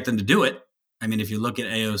chance to get them to do it. I mean, if you look at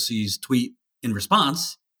AOC's tweet in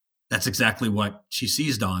response, that's exactly what she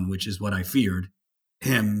seized on, which is what I feared,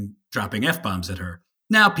 him dropping F-bombs at her.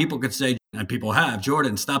 Now, people could say, and people have,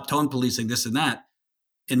 Jordan, stop tone policing this and that.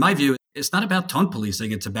 In my view, it's not about tone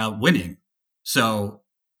policing. It's about winning. So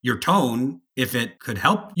your tone, if it could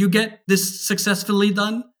help you get this successfully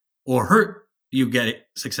done or hurt you get it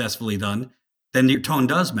successfully done, then your tone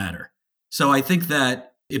does matter. So I think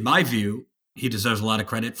that, in my view, he deserves a lot of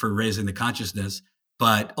credit for raising the consciousness.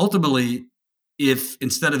 But ultimately, if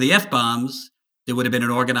instead of the F-bombs, there would have been an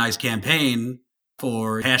organized campaign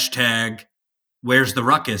for hashtag Where's the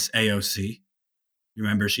Ruckus, AOC?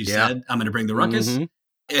 Remember she said, I'm going to bring the ruckus. Mm-hmm.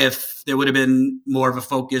 If there would have been more of a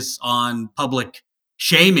focus on public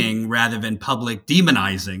shaming rather than public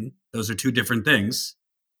demonizing, those are two different things.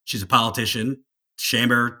 She's a politician. Shame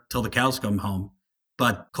her till the cows come home.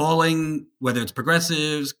 But calling, whether it's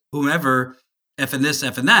progressives, whomever, F and this,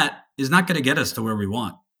 F and that, is not going to get us to where we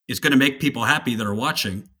want. It's going to make people happy that are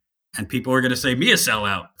watching. And people are going to say, me a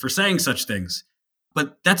sellout for saying such things.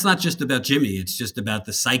 But that's not just about Jimmy. It's just about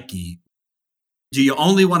the psyche. Do you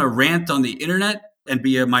only want to rant on the internet and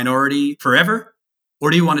be a minority forever? Or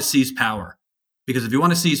do you want to seize power? Because if you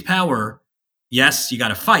want to seize power, yes, you got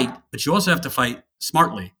to fight, but you also have to fight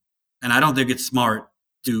smartly. And I don't think it's smart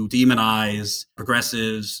to demonize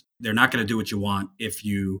progressives. They're not going to do what you want if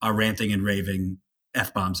you are ranting and raving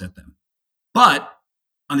F-bombs at them. But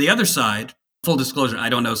on the other side, full disclosure, I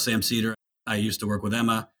don't know Sam Seder. I used to work with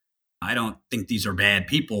Emma. I don't think these are bad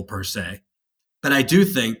people per se. But I do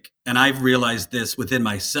think, and I've realized this within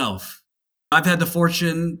myself, I've had the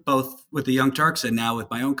fortune, both with the Young Turks and now with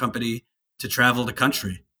my own company, to travel the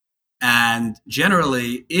country. And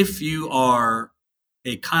generally, if you are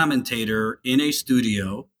a commentator in a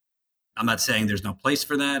studio, I'm not saying there's no place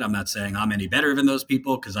for that. I'm not saying I'm any better than those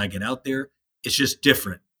people because I get out there. It's just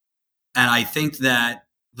different. And I think that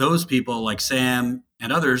those people like Sam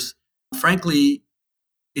and others, frankly,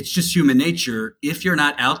 it's just human nature. If you're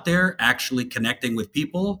not out there actually connecting with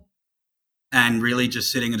people and really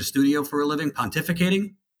just sitting in a studio for a living,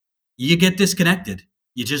 pontificating, you get disconnected.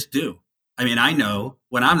 You just do. I mean, I know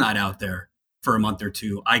when I'm not out there for a month or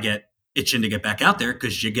two, I get itching to get back out there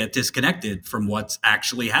because you get disconnected from what's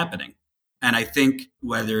actually happening. And I think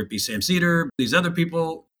whether it be Sam Seder, these other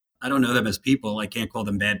people, I don't know them as people. I can't call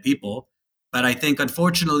them bad people. But I think,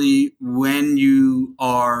 unfortunately, when you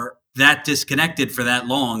are that disconnected for that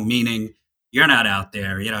long, meaning you're not out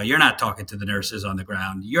there, you're not talking to the nurses on the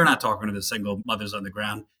ground. You're not talking to the single mothers on the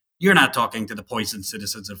ground. You're not talking to the poisoned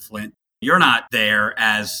citizens of Flint. You're not there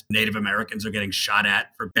as Native Americans are getting shot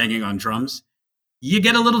at for banging on drums. You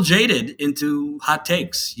get a little jaded into hot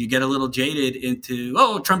takes. You get a little jaded into,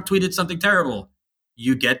 oh, Trump tweeted something terrible.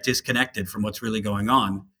 You get disconnected from what's really going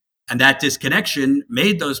on. And that disconnection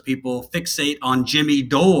made those people fixate on Jimmy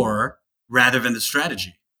Dore rather than the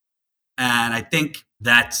strategy. And I think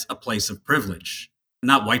that's a place of privilege,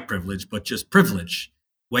 not white privilege, but just privilege.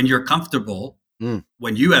 When you're comfortable,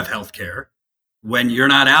 when you have health care, when you're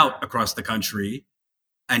not out across the country,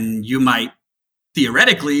 and you might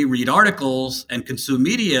theoretically read articles and consume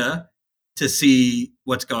media to see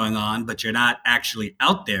what's going on, but you're not actually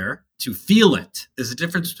out there to feel it. There's a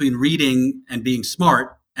difference between reading and being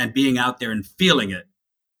smart and being out there and feeling it.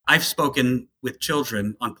 I've spoken with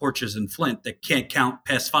children on porches in Flint that can't count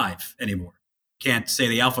past 5 anymore, can't say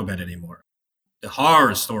the alphabet anymore. The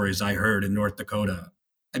horror stories I heard in North Dakota.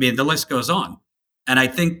 I mean, the list goes on. And I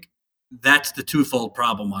think that's the twofold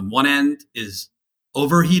problem. On one end is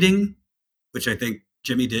overheating, which I think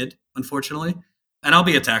Jimmy did, unfortunately. And I'll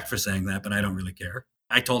be attacked for saying that, but I don't really care.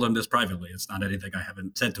 I told him this privately. It's not anything I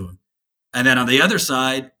haven't said to him. And then on the other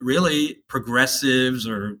side, really progressives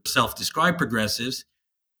or self-described progressives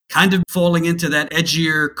kind of falling into that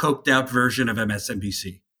edgier, coked out version of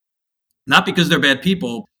MSNBC. Not because they're bad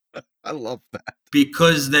people. I love that.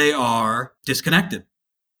 Because they are disconnected.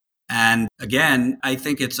 And again, I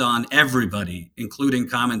think it's on everybody, including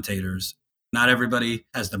commentators. Not everybody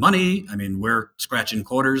has the money. I mean, we're scratching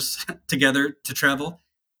quarters together to travel.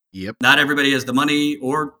 Yep. Not everybody has the money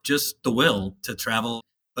or just the will to travel.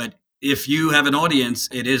 But if you have an audience,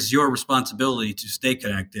 it is your responsibility to stay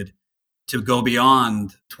connected, to go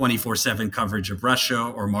beyond 24/7 coverage of Russia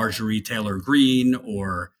or Marjorie Taylor Greene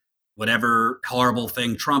or whatever horrible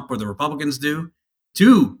thing Trump or the Republicans do,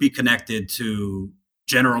 to be connected to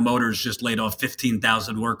General Motors just laid off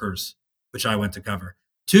 15,000 workers, which I went to cover,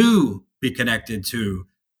 to be connected to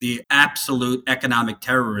the absolute economic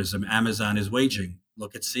terrorism Amazon is waging.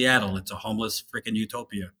 Look at Seattle. It's a homeless freaking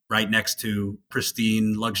utopia right next to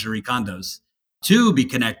pristine luxury condos. To be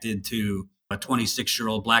connected to a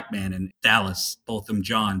 26-year-old black man in Dallas, Botham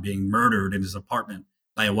Jean, being murdered in his apartment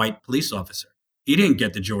by a white police officer. He didn't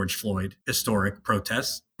get the George Floyd historic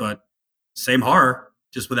protests, but same horror,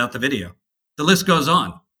 just without the video. The list goes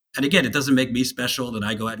on. And again, it doesn't make me special that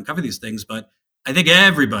I go out and cover these things, but I think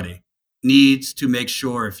everybody needs to make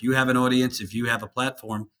sure, if you have an audience, if you have a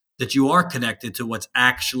platform, that you are connected to what's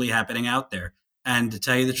actually happening out there. And to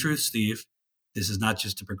tell you the truth, Steve, this is not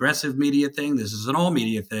just a progressive media thing. This is an all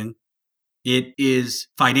media thing. It is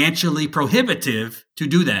financially prohibitive to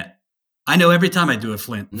do that. I know every time I do a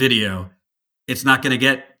Flint video, it's not going to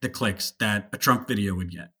get the clicks that a Trump video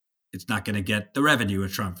would get. It's not going to get the revenue a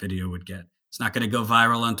Trump video would get. It's not going to go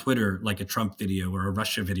viral on Twitter like a Trump video or a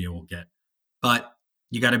Russia video will get. But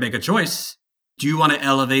you got to make a choice. Do you want to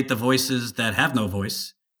elevate the voices that have no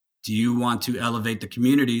voice? Do you want to elevate the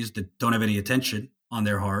communities that don't have any attention on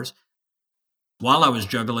their horrors? While I was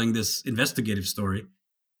juggling this investigative story,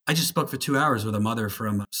 I just spoke for 2 hours with a mother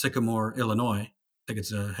from Sycamore, Illinois. I think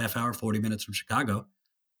it's a half hour, 40 minutes from Chicago.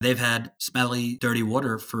 They've had smelly, dirty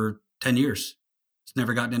water for 10 years. It's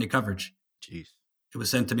never gotten any coverage. Jeez. It was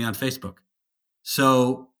sent to me on Facebook.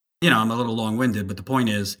 So, I'm a little long-winded, but the point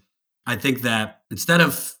is, I think that instead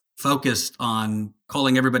of focused on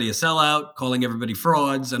calling everybody a sellout, calling everybody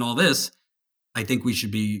frauds and all this, I think we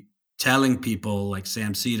should be telling people like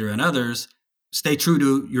Sam Seder and others, stay true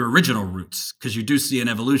to your original roots, because you do see an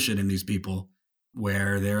evolution in these people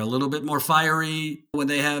where they're a little bit more fiery when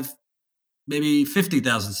they have maybe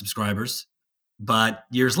 50,000 subscribers. But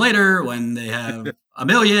years later, when they have 1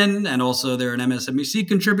 million and also they're an MSNBC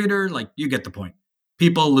contributor, like, you get the point.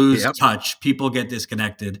 People lose touch, people get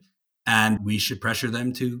disconnected, and we should pressure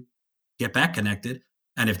them to get back connected.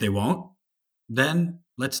 And if they won't, then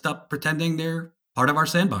let's stop pretending they're part of our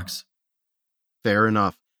sandbox. Fair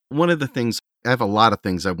enough. One of the things, I have a lot of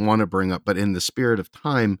things I want to bring up, but in the spirit of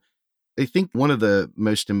time, I think one of the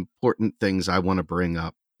most important things I want to bring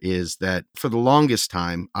up is that for the longest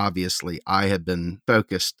time, obviously, I had been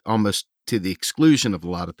focused almost to the exclusion of a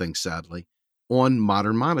lot of things, sadly, on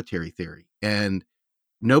modern monetary theory. And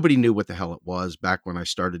nobody knew what the hell it was back when I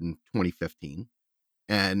started in 2015.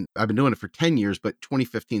 And I've been doing it for 10 years, but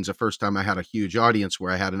 2015 is the first time I had a huge audience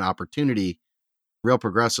where I had an opportunity. Real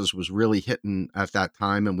Progressives was really hitting at that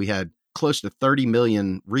time, and we had close to 30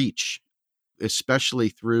 million reach, especially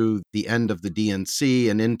through the end of the DNC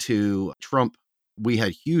and into Trump. We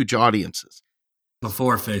had huge audiences.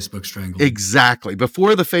 Before Facebook strangled. Exactly.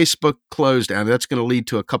 Before the Facebook closed down. That's going to lead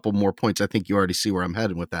to a couple more points. I think you already see where I'm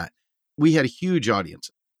headed with that. We had a huge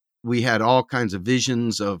audience. We had all kinds of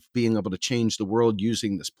visions of being able to change the world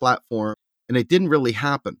using this platform, and it didn't really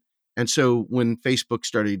happen. And so when Facebook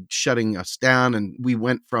started shutting us down and we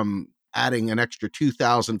went from adding an extra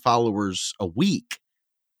 2,000 followers a week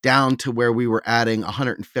down to where we were adding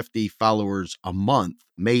 150 followers a month,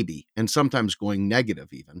 maybe, and sometimes going negative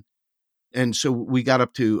even. And so we got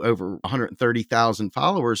up to over 130,000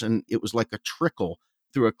 followers, and it was like a trickle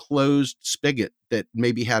through a closed spigot that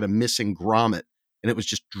maybe had a missing grommet, and it was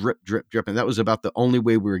just drip, drip, drip. And that was about the only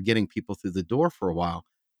way we were getting people through the door for a while.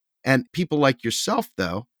 And people like yourself,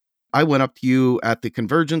 though, I went up to you at the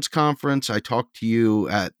Convergence Conference. I talked to you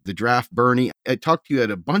at the Draft Bernie. I talked to you at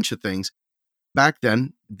a bunch of things. Back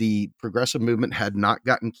then, the progressive movement had not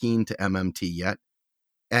gotten keen to MMT yet.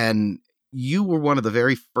 And you were one of the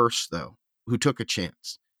very first, though, who took a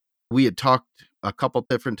chance. We had talked a couple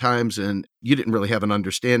different times, and you didn't really have an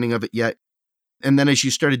understanding of it yet. And then as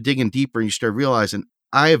you started digging deeper and you started realizing,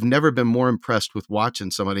 I have never been more impressed with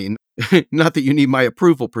watching somebody, and not that you need my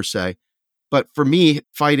approval per se, but for me,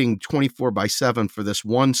 fighting 24/7 for this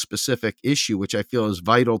one specific issue, which I feel is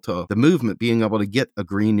vital to the movement, being able to get a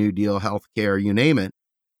Green New Deal, healthcare, you name it,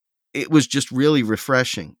 it was just really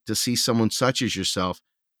refreshing to see someone such as yourself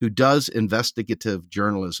who does investigative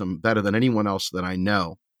journalism better than anyone else that I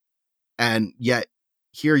know. And yet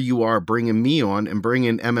here you are bringing me on and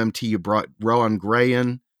bringing MMT. You brought Rowan Gray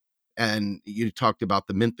in, and you talked about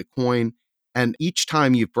the Mint the Coin. And each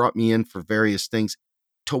time you've brought me in for various things,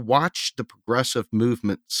 to watch the progressive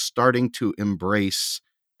movement starting to embrace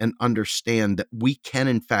and understand that we can,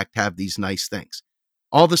 in fact, have these nice things.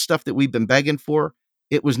 All the stuff that we've been begging for,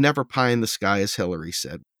 it was never pie in the sky, as Hillary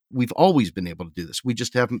said. We've always been able to do this. We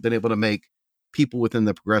just haven't been able to make people within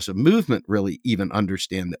the progressive movement really even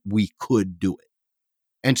understand that we could do it.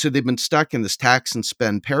 And so they've been stuck in this tax and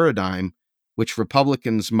spend paradigm, which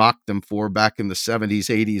Republicans mocked them for back in the 70s,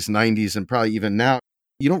 80s, 90s, and probably even now.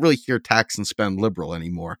 You don't really hear tax and spend liberal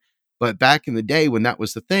anymore. But back in the day when that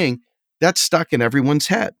was the thing, that's stuck in everyone's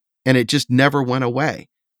head, and it just never went away.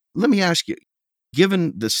 Let me ask you,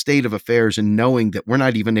 given the state of affairs and knowing that we're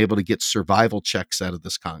not even able to get survival checks out of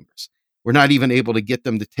this Congress, we're not even able to get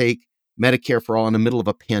them to take Medicare for All in the middle of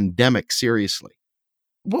a pandemic seriously,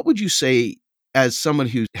 what would you say, as someone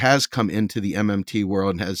who has come into the MMT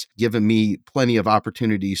world and has given me plenty of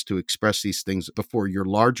opportunities to express these things before your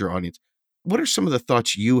larger audience, what are some of the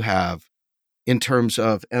thoughts you have in terms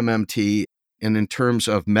of MMT and in terms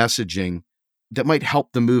of messaging that might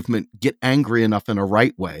help the movement get angry enough in a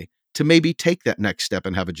right way to maybe take that next step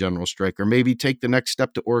and have a general strike, or maybe take the next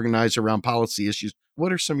step to organize around policy issues?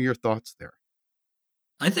 What are some of your thoughts there?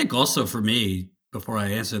 I think also for me, before I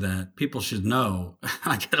answer that, people should know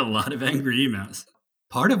I get a lot of angry emails.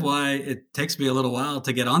 Part of why it takes me a little while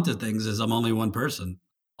to get onto things is I'm only one person.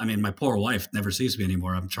 I mean, my poor wife never sees me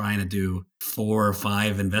anymore. I'm trying to do 4 or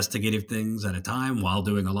 5 investigative things at a time while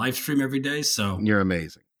doing a live stream every day. So you're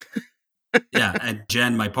amazing. Yeah. And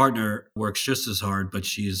Jen, my partner, works just as hard, but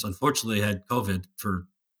she's unfortunately had COVID for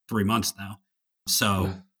 3 months now.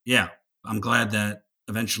 So yeah, I'm glad that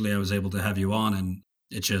eventually I was able to have you on, and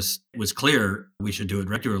it just was clear we should do it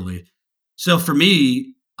regularly. So for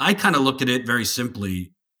me, I kind of looked at it very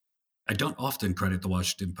simply. I don't often credit the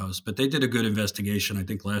Washington Post, but they did a good investigation, I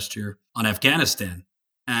think last year, on Afghanistan.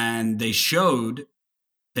 And they showed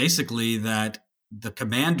basically that the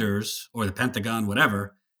commanders, or the Pentagon,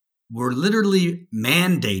 whatever, were literally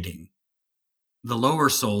mandating the lower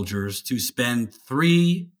soldiers to spend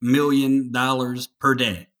 $3 million per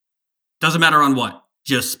day. Doesn't matter on what,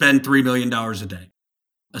 just spend $3 million a day,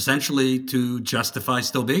 essentially to justify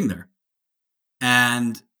still being there.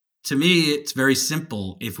 And to me, it's very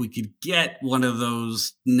simple. If we could get one of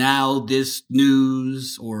those Now This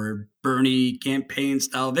News or Bernie campaign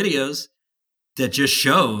style videos that just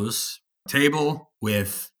shows a table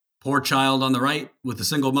with poor child on the right with a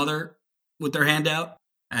single mother with their hand out,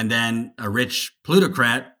 and then a rich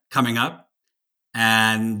plutocrat coming up,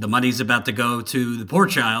 and the money's about to go to the poor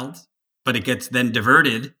child, but it gets then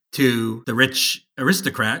diverted to the rich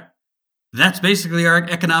aristocrat. That's basically our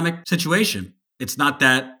economic situation. It's not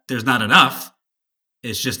that there's not enough.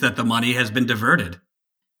 It's just that the money has been diverted.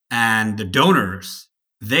 And the donors,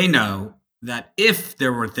 they know that if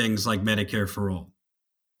there were things like Medicare for All,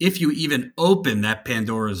 if you even open that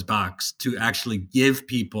Pandora's box to actually give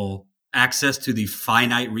people access to the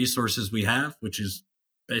finite resources we have, which is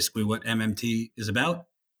basically what MMT is about,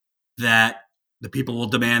 that the people will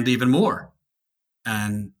demand even more.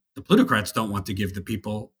 And the plutocrats don't want to give the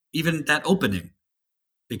people even that opening.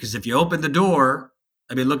 Because if you open the door,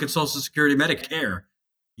 I mean, look at Social Security, Medicare,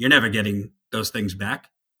 you're never getting those things back.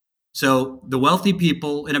 So the wealthy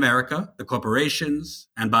people in America, the corporations,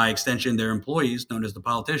 and by extension, their employees, known as the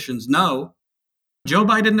politicians, know Joe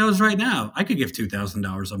Biden knows right now, I could give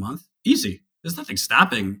 $2,000 a month. Easy. There's nothing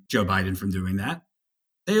stopping Joe Biden from doing that.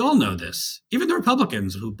 They all know this. Even the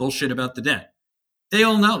Republicans who bullshit about the debt. They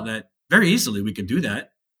all know that very easily we could do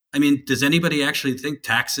that. I mean, does anybody actually think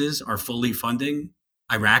taxes are fully funding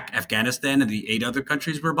Iraq, Afghanistan, and the 8 other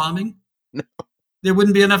countries we're bombing? No. There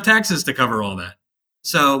wouldn't be enough taxes to cover all that.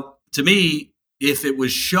 So to me, if it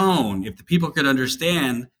was shown, if the people could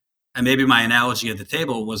understand, and maybe my analogy at the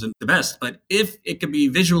table wasn't the best, but if it could be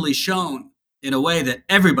visually shown in a way that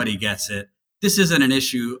everybody gets it, this isn't an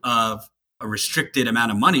issue of a restricted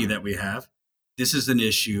amount of money that we have. This is an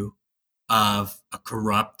issue of a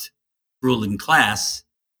corrupt ruling class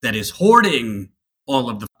that is hoarding all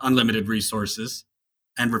of the unlimited resources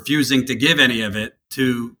and refusing to give any of it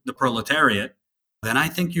to the proletariat. Then I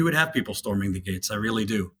think you would have people storming the gates. I really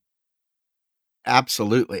do.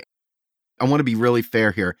 Absolutely. I want to be really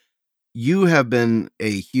fair here. You have been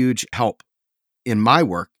a huge help in my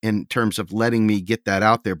work in terms of letting me get that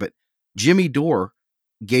out there. But Jimmy Dore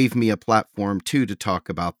gave me a platform too to talk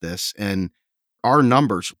about this. And our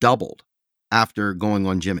numbers doubled after going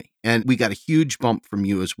on Jimmy. And we got a huge bump from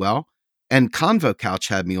you as well. And Convo Couch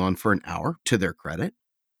had me on for an hour, to their credit.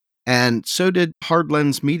 And so did Hard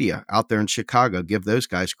Lens Media out there in Chicago. Give those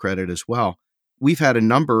guys credit as well. We've had a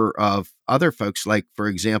number of other folks, like, for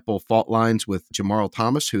example, Fault Lines with Jamarl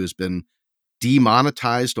Thomas, who has been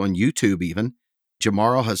demonetized on YouTube even.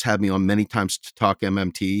 Jamarl has had me on many times to talk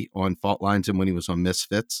MMT on Fault Lines and when he was on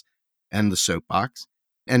Misfits and the Soapbox.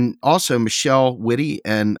 And also Michelle Whitty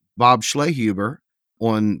and Bob Schlehuber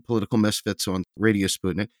on Political Misfits on Radio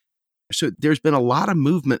Sputnik. So there's been a lot of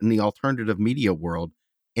movement in the alternative media world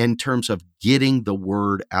in terms of getting the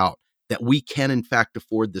word out that we can, in fact,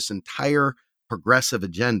 afford this entire progressive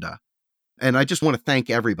agenda. And I just want to thank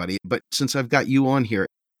everybody. But since I've got you on here,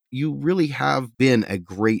 you really have been a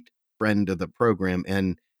great friend of the program.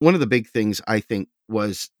 And one of the big things I think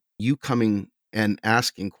was you coming and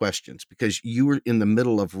asking questions, because you were in the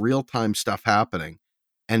middle of real-time stuff happening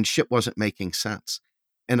and shit wasn't making sense.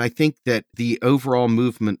 And I think that the overall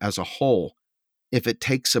movement as a whole, if it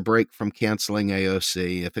takes a break from canceling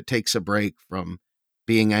AOC, if it takes a break from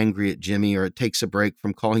being angry at Jimmy, or it takes a break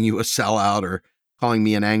from calling you a sellout or calling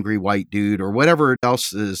me an angry white dude or whatever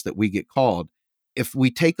else it is that we get called, if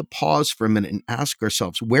we take a pause for a minute and ask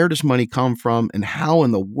ourselves, where does money come from and how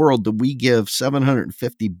in the world do we give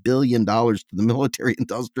 $750 billion to the military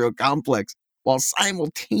industrial complex while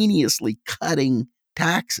simultaneously cutting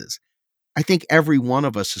taxes? I think every one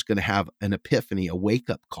of us is going to have an epiphany, a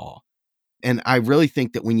wake-up call. And I really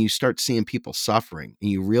think that when you start seeing people suffering and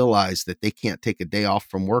you realize that they can't take a day off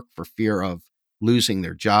from work for fear of losing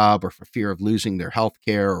their job or for fear of losing their health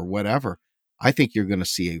care or whatever, I think you're going to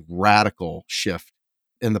see a radical shift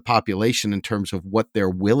in the population in terms of what they're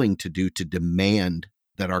willing to do to demand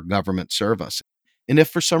that our government serve us. And if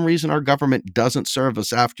for some reason our government doesn't serve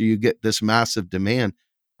us after you get this massive demand,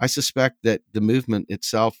 I suspect that the movement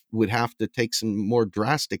itself would have to take some more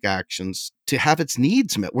drastic actions to have its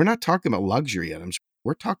needs met. We're not talking about luxury items.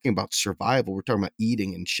 We're talking about survival. We're talking about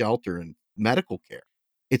eating and shelter and medical care.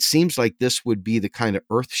 It seems like this would be the kind of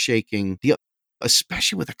earth-shaking deal,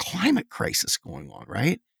 especially with a climate crisis going on,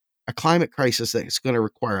 right? A climate crisis that is going to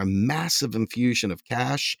require a massive infusion of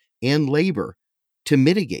cash and labor to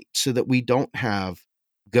mitigate so that we don't have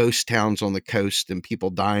ghost towns on the coast and people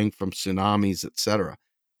dying from tsunamis, et cetera.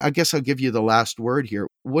 I guess I'll give you the last word here.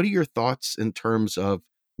 What are your thoughts in terms of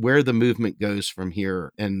where the movement goes from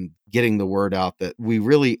here and getting the word out that we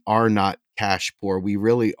really are not cash poor. We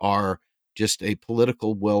really are just a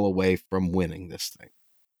political will away from winning this thing.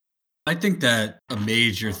 I think that a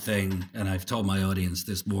major thing, and I've told my audience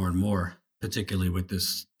this more and more, particularly with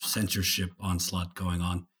this censorship onslaught going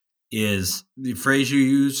on, is the phrase you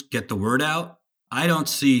use, get the word out. I don't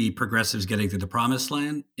see progressives getting to the promised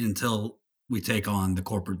land until we take on the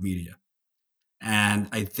corporate media. And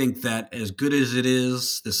I think that as good as it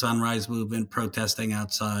is, the Sunrise Movement protesting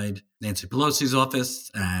outside Nancy Pelosi's office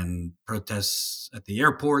and protests at the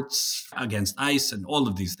airports against ICE and all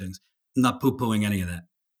of these things, I'm not poo-pooing any of that.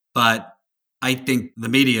 But I think the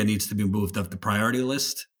media needs to be moved up the priority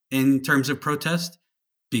list in terms of protest,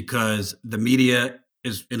 because the media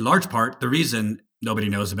is in large part the reason nobody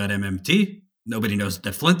knows about MMT. Nobody knows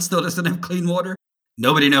that Flint still doesn't have clean water.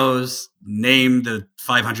 Nobody knows, name the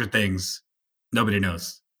 500 things. Nobody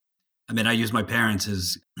knows. I mean, I use my parents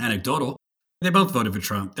as anecdotal. They both voted for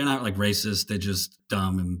Trump. They're not like racist. They're just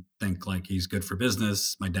dumb and think like he's good for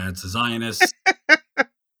business. My dad's a Zionist.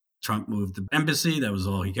 Trump moved the embassy. That was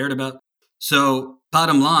all he cared about. So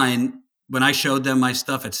bottom line, when I showed them my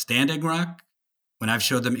stuff at Standing Rock, when I've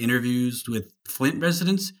showed them interviews with Flint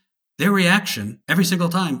residents, their reaction every single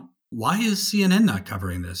time, why is CNN not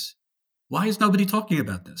covering this? Why is nobody talking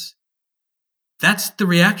about this? That's the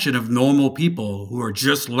reaction of normal people who are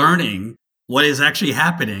just learning what is actually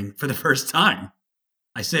happening for the first time.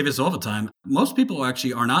 I say this all the time. Most people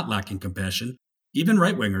actually are not lacking compassion, even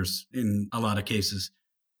right-wingers in a lot of cases.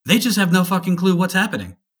 They just have no fucking clue what's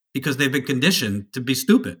happening because they've been conditioned to be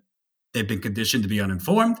stupid. They've been conditioned to be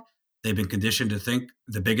uninformed. They've been conditioned to think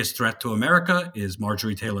the biggest threat to America is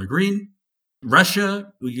Marjorie Taylor Greene,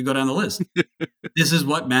 Russia. We could go down the list. This is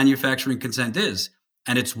what manufacturing consent is.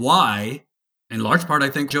 And it's why, in large part, I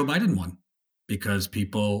think Joe Biden won, because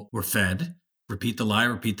people were fed, repeat the lie,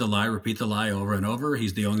 repeat the lie, repeat the lie over and over.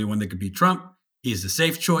 He's the only one that could beat Trump. He's the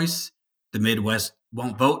safe choice. The Midwest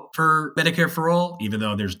won't vote for Medicare for all, even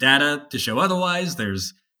though there's data to show otherwise.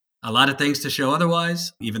 There's a lot of things to show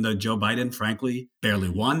otherwise, even though Joe Biden, frankly, barely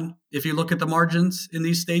won. If you look at the margins in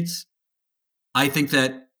these states, I think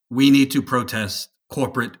that we need to protest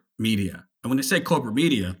corporate media. And when I say corporate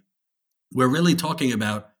media, we're really talking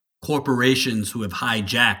about corporations who have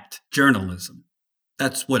hijacked journalism.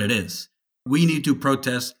 That's what it is. We need to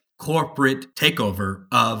protest corporate takeover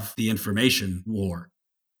of the information war,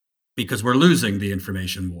 because we're losing the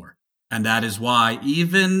information war. And that is why,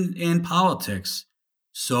 even in politics,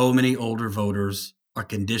 so many older voters are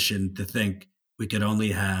conditioned to think we could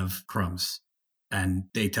only have crumbs. And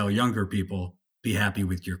they tell younger people, be happy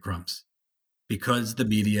with your crumbs, because the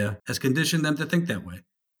media has conditioned them to think that way.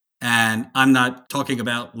 And I'm not talking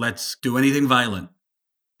about let's do anything violent.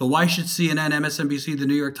 But why should CNN, MSNBC, the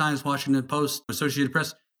New York Times, Washington Post, Associated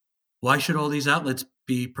Press, why should all these outlets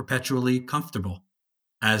be perpetually comfortable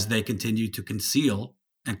as they continue to conceal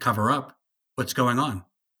and cover up what's going on?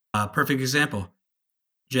 Perfect example.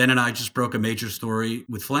 Jen and I just broke a major story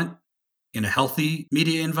with Flint. In a healthy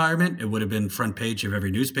media environment, it would have been front page of every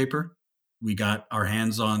newspaper. We got our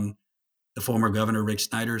hands on the former Governor Rick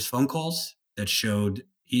Snyder's phone calls that showed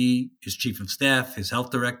he, his chief of staff, his health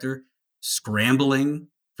director, scrambling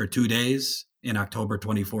for 2 days in October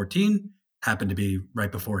 2014, happened to be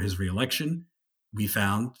right before his reelection. We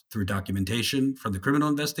found through documentation from the criminal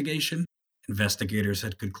investigation, investigators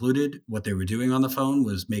had concluded what they were doing on the phone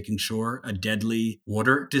was making sure a deadly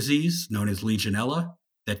water disease known as Legionella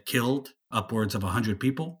that killed upwards of 100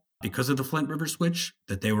 people because of the Flint River switch,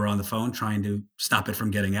 that they were on the phone trying to stop it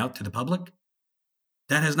from getting out to the public.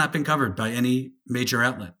 That has not been covered by any major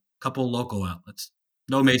outlet, a couple local outlets,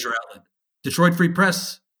 no major outlet. Detroit Free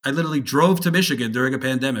Press, I literally drove to Michigan during a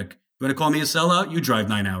pandemic. You want to call me a sellout? You drive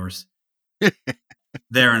 9 hours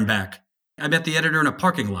there and back. I met the editor in a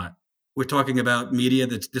parking lot. We're talking about media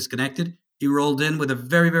that's disconnected. He rolled in with a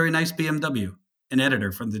very, very nice BMW, an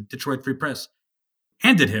editor from the Detroit Free Press,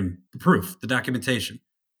 handed him the proof, the documentation,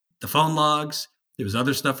 the phone logs. There was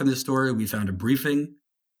other stuff in this story. We found a briefing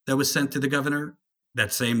that was sent to the governor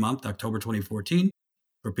that same month, October 2014.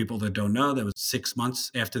 For people that don't know, that was 6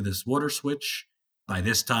 months after this water switch. By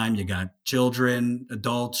this time, you got children,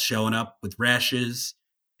 adults showing up with rashes,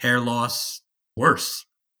 hair loss, worse.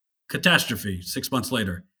 Catastrophe 6 months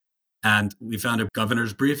later. And we found a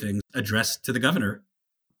governor's briefing addressed to the governor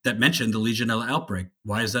that mentioned the Legionella outbreak.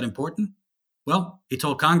 Why is that important? Well, he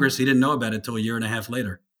told Congress he didn't know about it until a year and a half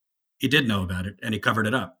later. He did know about it, and he covered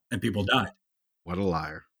it up, and people died. What a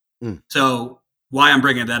liar. So why I'm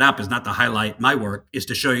bringing that up is not to highlight my work, is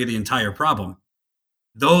to show you the entire problem.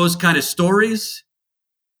 Those kind of stories,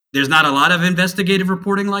 there's not a lot of investigative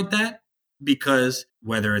reporting like that, because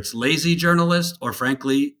whether it's lazy journalists or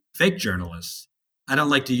frankly, fake journalists, I don't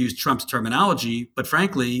like to use Trump's terminology, but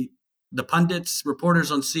frankly, the pundits,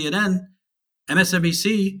 reporters on CNN,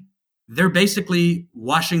 MSNBC, they're basically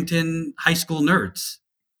Washington high school nerds.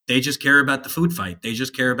 They just care about the food fight. They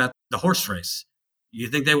just care about the horse race. You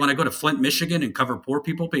think they want to go to Flint, Michigan and cover poor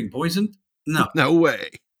people being poisoned? No. No way.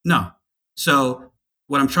 No. So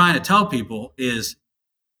what I'm trying to tell people is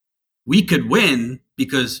we could win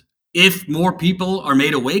because if more people are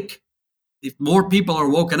made awake, if more people are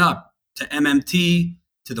woken up to MMT,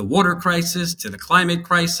 to the water crisis, to the climate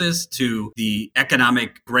crisis, to the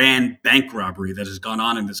economic grand bank robbery that has gone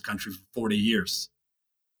on in this country for 40 years.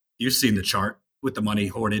 You've seen the chart with the money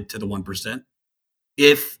hoarded to the 1%.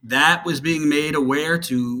 If that was being made aware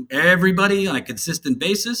to everybody on a consistent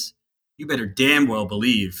basis, you better damn well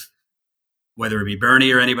believe, whether it be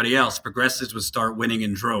Bernie or anybody else, progressives would start winning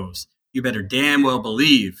in droves. You better damn well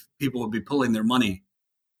believe people would be pulling their money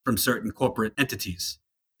from certain corporate entities.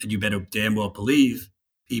 And you better damn well believe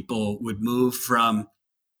people would move from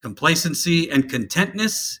complacency and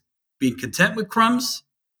contentness, being content with crumbs,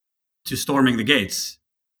 to storming the gates.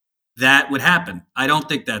 That would happen. I don't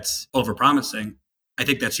think that's overpromising. I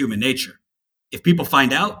think that's human nature. If people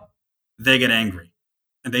find out, they get angry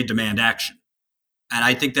and they demand action. And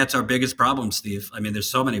I think that's our biggest problem, Steve. I mean, there's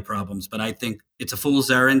so many problems, but I think it's a fool's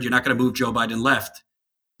errand. You're not going to move Joe Biden left,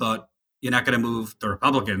 but you're not going to move the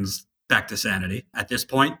Republicans back to sanity at this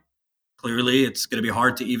point. Clearly, it's going to be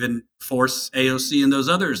hard to even force AOC and those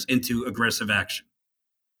others into aggressive action.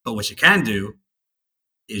 But what you can do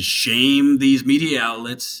is shame these media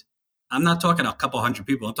outlets. I'm not talking a couple hundred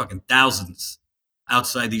people. I'm talking thousands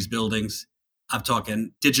outside these buildings. I'm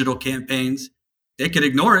talking digital campaigns. They can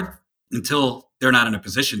ignore it until they're not in a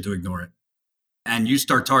position to ignore it. And you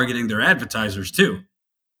start targeting their advertisers too.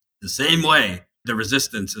 The same way the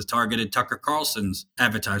resistance has targeted Tucker Carlson's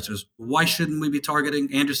advertisers. Why shouldn't we be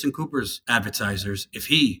targeting Anderson Cooper's advertisers if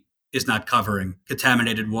he is not covering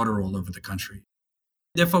contaminated water all over the country?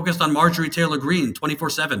 They're focused on Marjorie Taylor Greene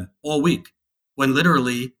 24/7 all week, when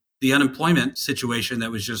literally the unemployment situation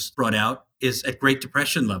that was just brought out is at Great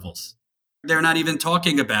Depression levels. They're not even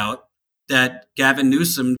talking about that Gavin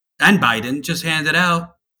Newsom and Biden just handed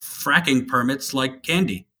out fracking permits like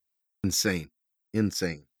candy. Insane.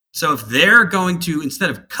 So if they're going to, instead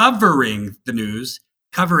of covering the news,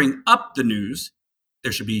 covering up the news,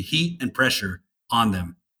 there should be heat and pressure on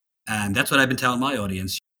them. And that's what I've been telling my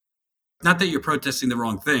audience. Not that you're protesting the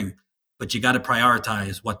wrong thing, but you got to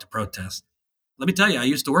prioritize what to protest. Let me tell you, I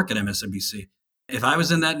used to work at MSNBC. If I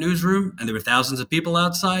was in that newsroom and there were thousands of people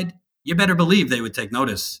outside, you better believe they would take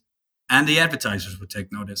notice and the advertisers would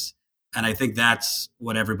take notice. And I think that's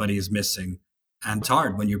what everybody is missing. And it's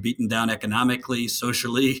hard when you're beaten down economically,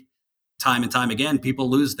 socially, time and time again, people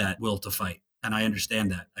lose that will to fight. And I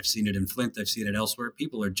understand that. I've seen it in Flint. I've seen it elsewhere.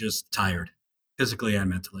 People are just tired, physically and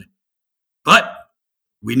mentally. But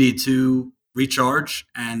we need to recharge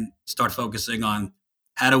and start focusing on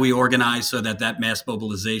how do we organize so that that mass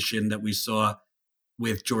mobilization that we saw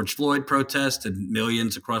with George Floyd protests and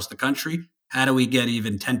millions across the country, how do we get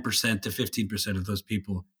even 10% to 15% of those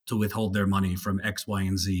people to withhold their money from X, Y,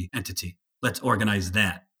 and Z entity? Let's organize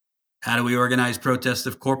that. How do we organize protests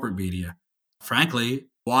of corporate media? Frankly,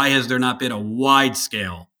 why has there not been a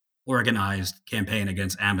wide-scale organized campaign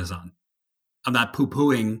against Amazon? I'm not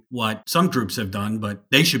poo-pooing what some groups have done, but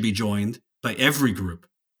they should be joined by every group.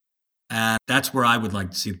 And that's where I would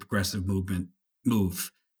like to see the progressive movement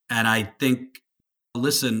move. And I think,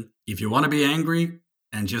 listen, if you want to be angry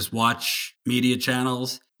and just watch media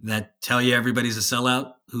channels that tell you everybody's a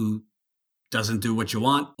sellout who doesn't do what you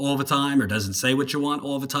want all the time or doesn't say what you want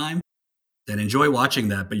all the time, then enjoy watching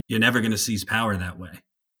that, but you're never going to seize power that way.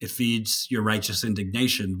 It feeds your righteous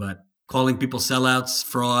indignation, but calling people sellouts,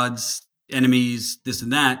 frauds, enemies, this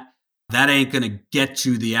and that ain't going to get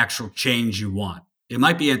you the actual change you want. It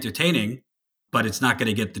might be entertaining, but it's not going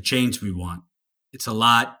to get the change we want. It's a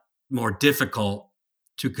lot more difficult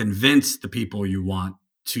to convince the people you want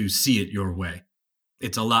to see it your way.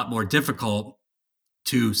 It's a lot more difficult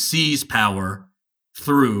to seize power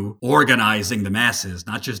through organizing the masses,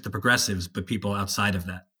 not just the progressives, but people outside of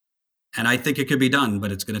that. And I think it could be done,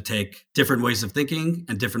 but it's going to take different ways of thinking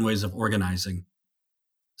and different ways of organizing.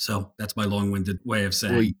 So that's my long-winded way of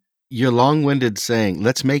saying. Well, your long-winded saying,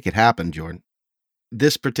 let's make it happen, Jordan.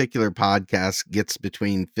 This particular podcast gets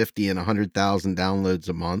between 50 and 100,000 downloads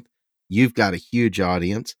a month. You've got a huge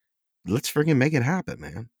audience. Let's friggin' make it happen,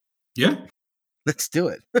 man. Yeah. Let's do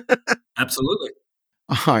it. Absolutely.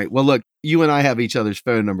 All right. Well, look, you and I have each other's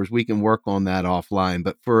phone numbers. We can work on that offline.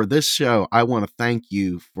 But for this show, I want to thank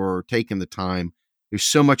you for taking the time There's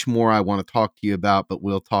so much more I want to talk to you about, but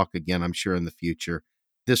we'll talk again, I'm sure, in the future.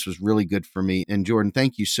 This was really good for me. And Jordan,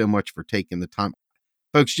 thank you so much for taking the time.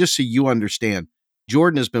 Folks, just so you understand,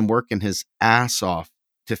 Jordan has been working his ass off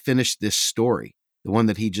to finish this story, the one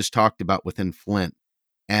that he just talked about within Flint.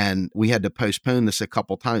 And we had to postpone this a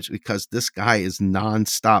couple times because this guy is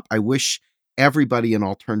nonstop. I wish everybody in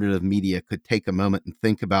alternative media could take a moment and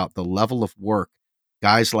think about the level of work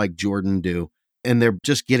guys like Jordan do. And they're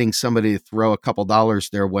just getting somebody to throw a couple dollars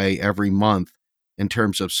their way every month in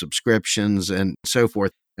terms of subscriptions and so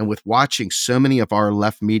forth. And with watching so many of our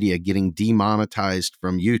left media getting demonetized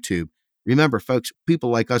from YouTube, remember, folks, people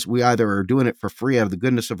like us, we either are doing it for free out of the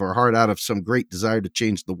goodness of our heart, out of some great desire to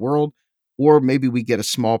change the world, or maybe we get a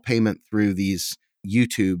small payment through these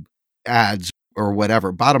YouTube ads or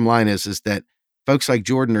whatever. Bottom line is that folks like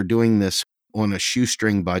Jordan are doing this on a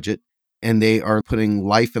shoestring budget, and they are putting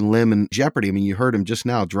life and limb in jeopardy. I mean, you heard him just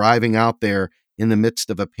now driving out there in the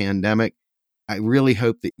midst of a pandemic. I really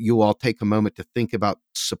hope that you all take a moment to think about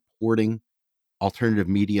supporting alternative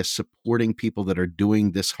media, supporting people that are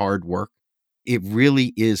doing this hard work. It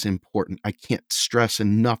really is important. I can't stress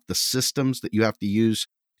enough the systems that you have to use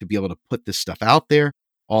to be able to put this stuff out there,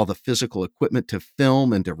 all the physical equipment to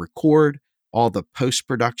film and to record, all the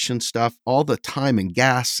post-production stuff, all the time and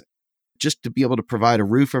gas, just to be able to provide a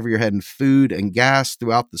roof over your head and food and gas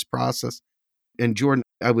throughout this process. And Jordan,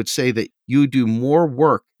 I would say that you do more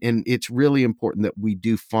work, and it's really important that we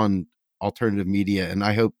do fund alternative media. And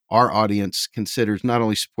I hope our audience considers not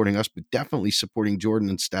only supporting us, but definitely supporting Jordan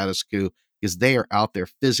and Status Quo, because they are out there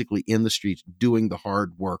physically in the streets doing the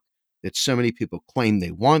hard work that so many people claim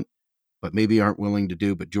they want, but maybe aren't willing to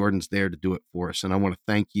do. But Jordan's there to do it for us. And I want to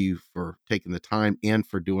thank you for taking the time and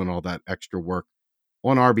for doing all that extra work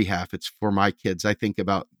on our behalf. It's for my kids. I think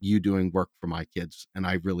about you doing work for my kids, and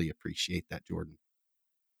I really appreciate that, Jordan.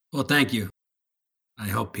 Well, thank you. I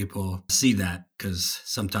hope people see that, because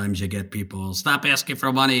sometimes you get people, stop asking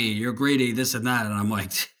for money, you're greedy, this and that. And I'm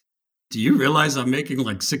like, do you realize I'm making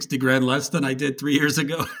like 60 grand less than I did 3 years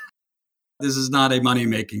ago? This is not a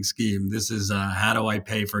money-making scheme. This is how do I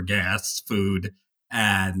pay for gas, food,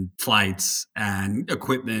 and flights, and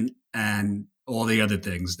equipment, and all the other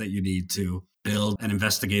things that you need to build an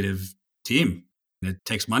investigative team. It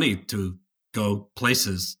takes money to go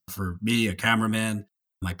places. For me, a cameraman,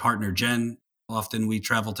 my partner, Jen, often we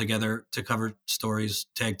travel together to cover stories,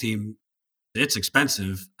 tag team. It's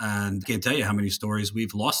expensive, and I can't tell you how many stories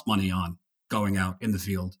we've lost money on going out in the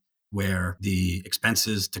field, where the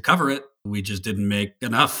expenses to cover it, we just didn't make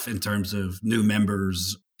enough in terms of new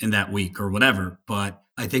members in that week or whatever. But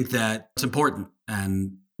I think that it's important.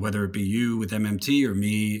 And whether it be you with MMT or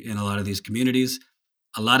me in a lot of these communities,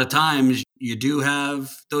 a lot of times you do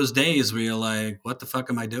have those days where you're like, what the fuck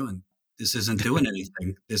am I doing? This isn't doing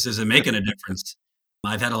anything. This isn't making a difference.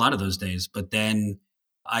 I've had a lot of those days, but then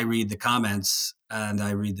I read the comments and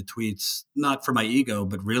I read the tweets, not for my ego,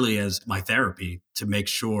 but really as my therapy, to make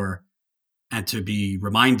sure and to be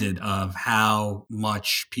reminded of how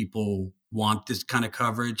much people want this kind of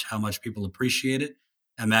coverage, how much people appreciate it.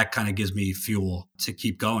 And that kind of gives me fuel to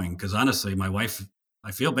keep going. Because honestly, my wife,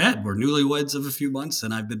 I feel bad. We're newlyweds of a few months,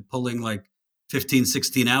 and I've been pulling like 15,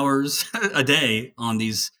 16 hours a day on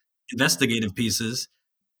these investigative pieces.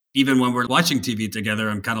 Even when we're watching TV together,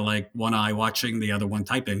 I'm kind of like one eye watching, the other one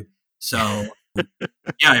typing. So yeah,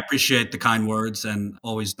 I appreciate the kind words, and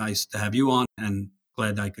always nice to have you on, and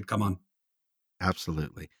glad I could come on.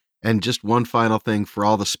 Absolutely. And just one final thing for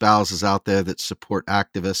all the spouses out there that support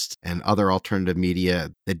activists and other alternative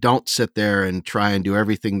media that don't sit there and try and do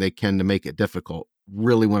everything they can to make it difficult.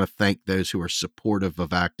 Really want to thank those who are supportive of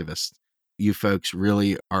activists. You folks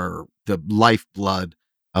really are the lifeblood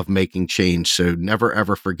of making change. So never,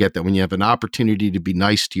 ever forget that when you have an opportunity to be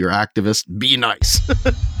nice to your activists, be nice.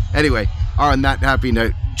 Anyway, on that happy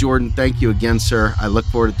note, Jordan, thank you again, sir. I look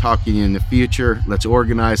forward to talking to you in the future. Let's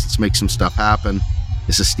organize. Let's make some stuff happen.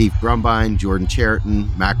 This is Steve Grumbine, Jordan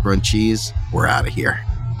Chariton, Macro and Cheese. We're out of here.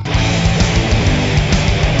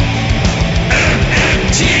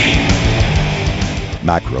 MMT.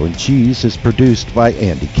 Macro and Cheese is produced by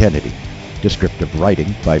Andy Kennedy. Descriptive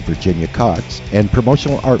writing by Virginia Cox and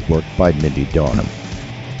promotional artwork by Mindy Donham.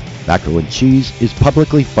 Macro and Cheese is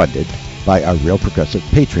publicly funded by our Real Progressive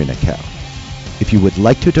Patreon account. If you would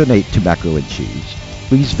like to donate to Macro and Cheese,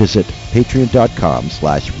 please visit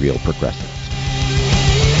patreon.com/realprogressives.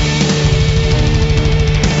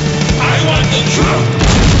 I want the truth.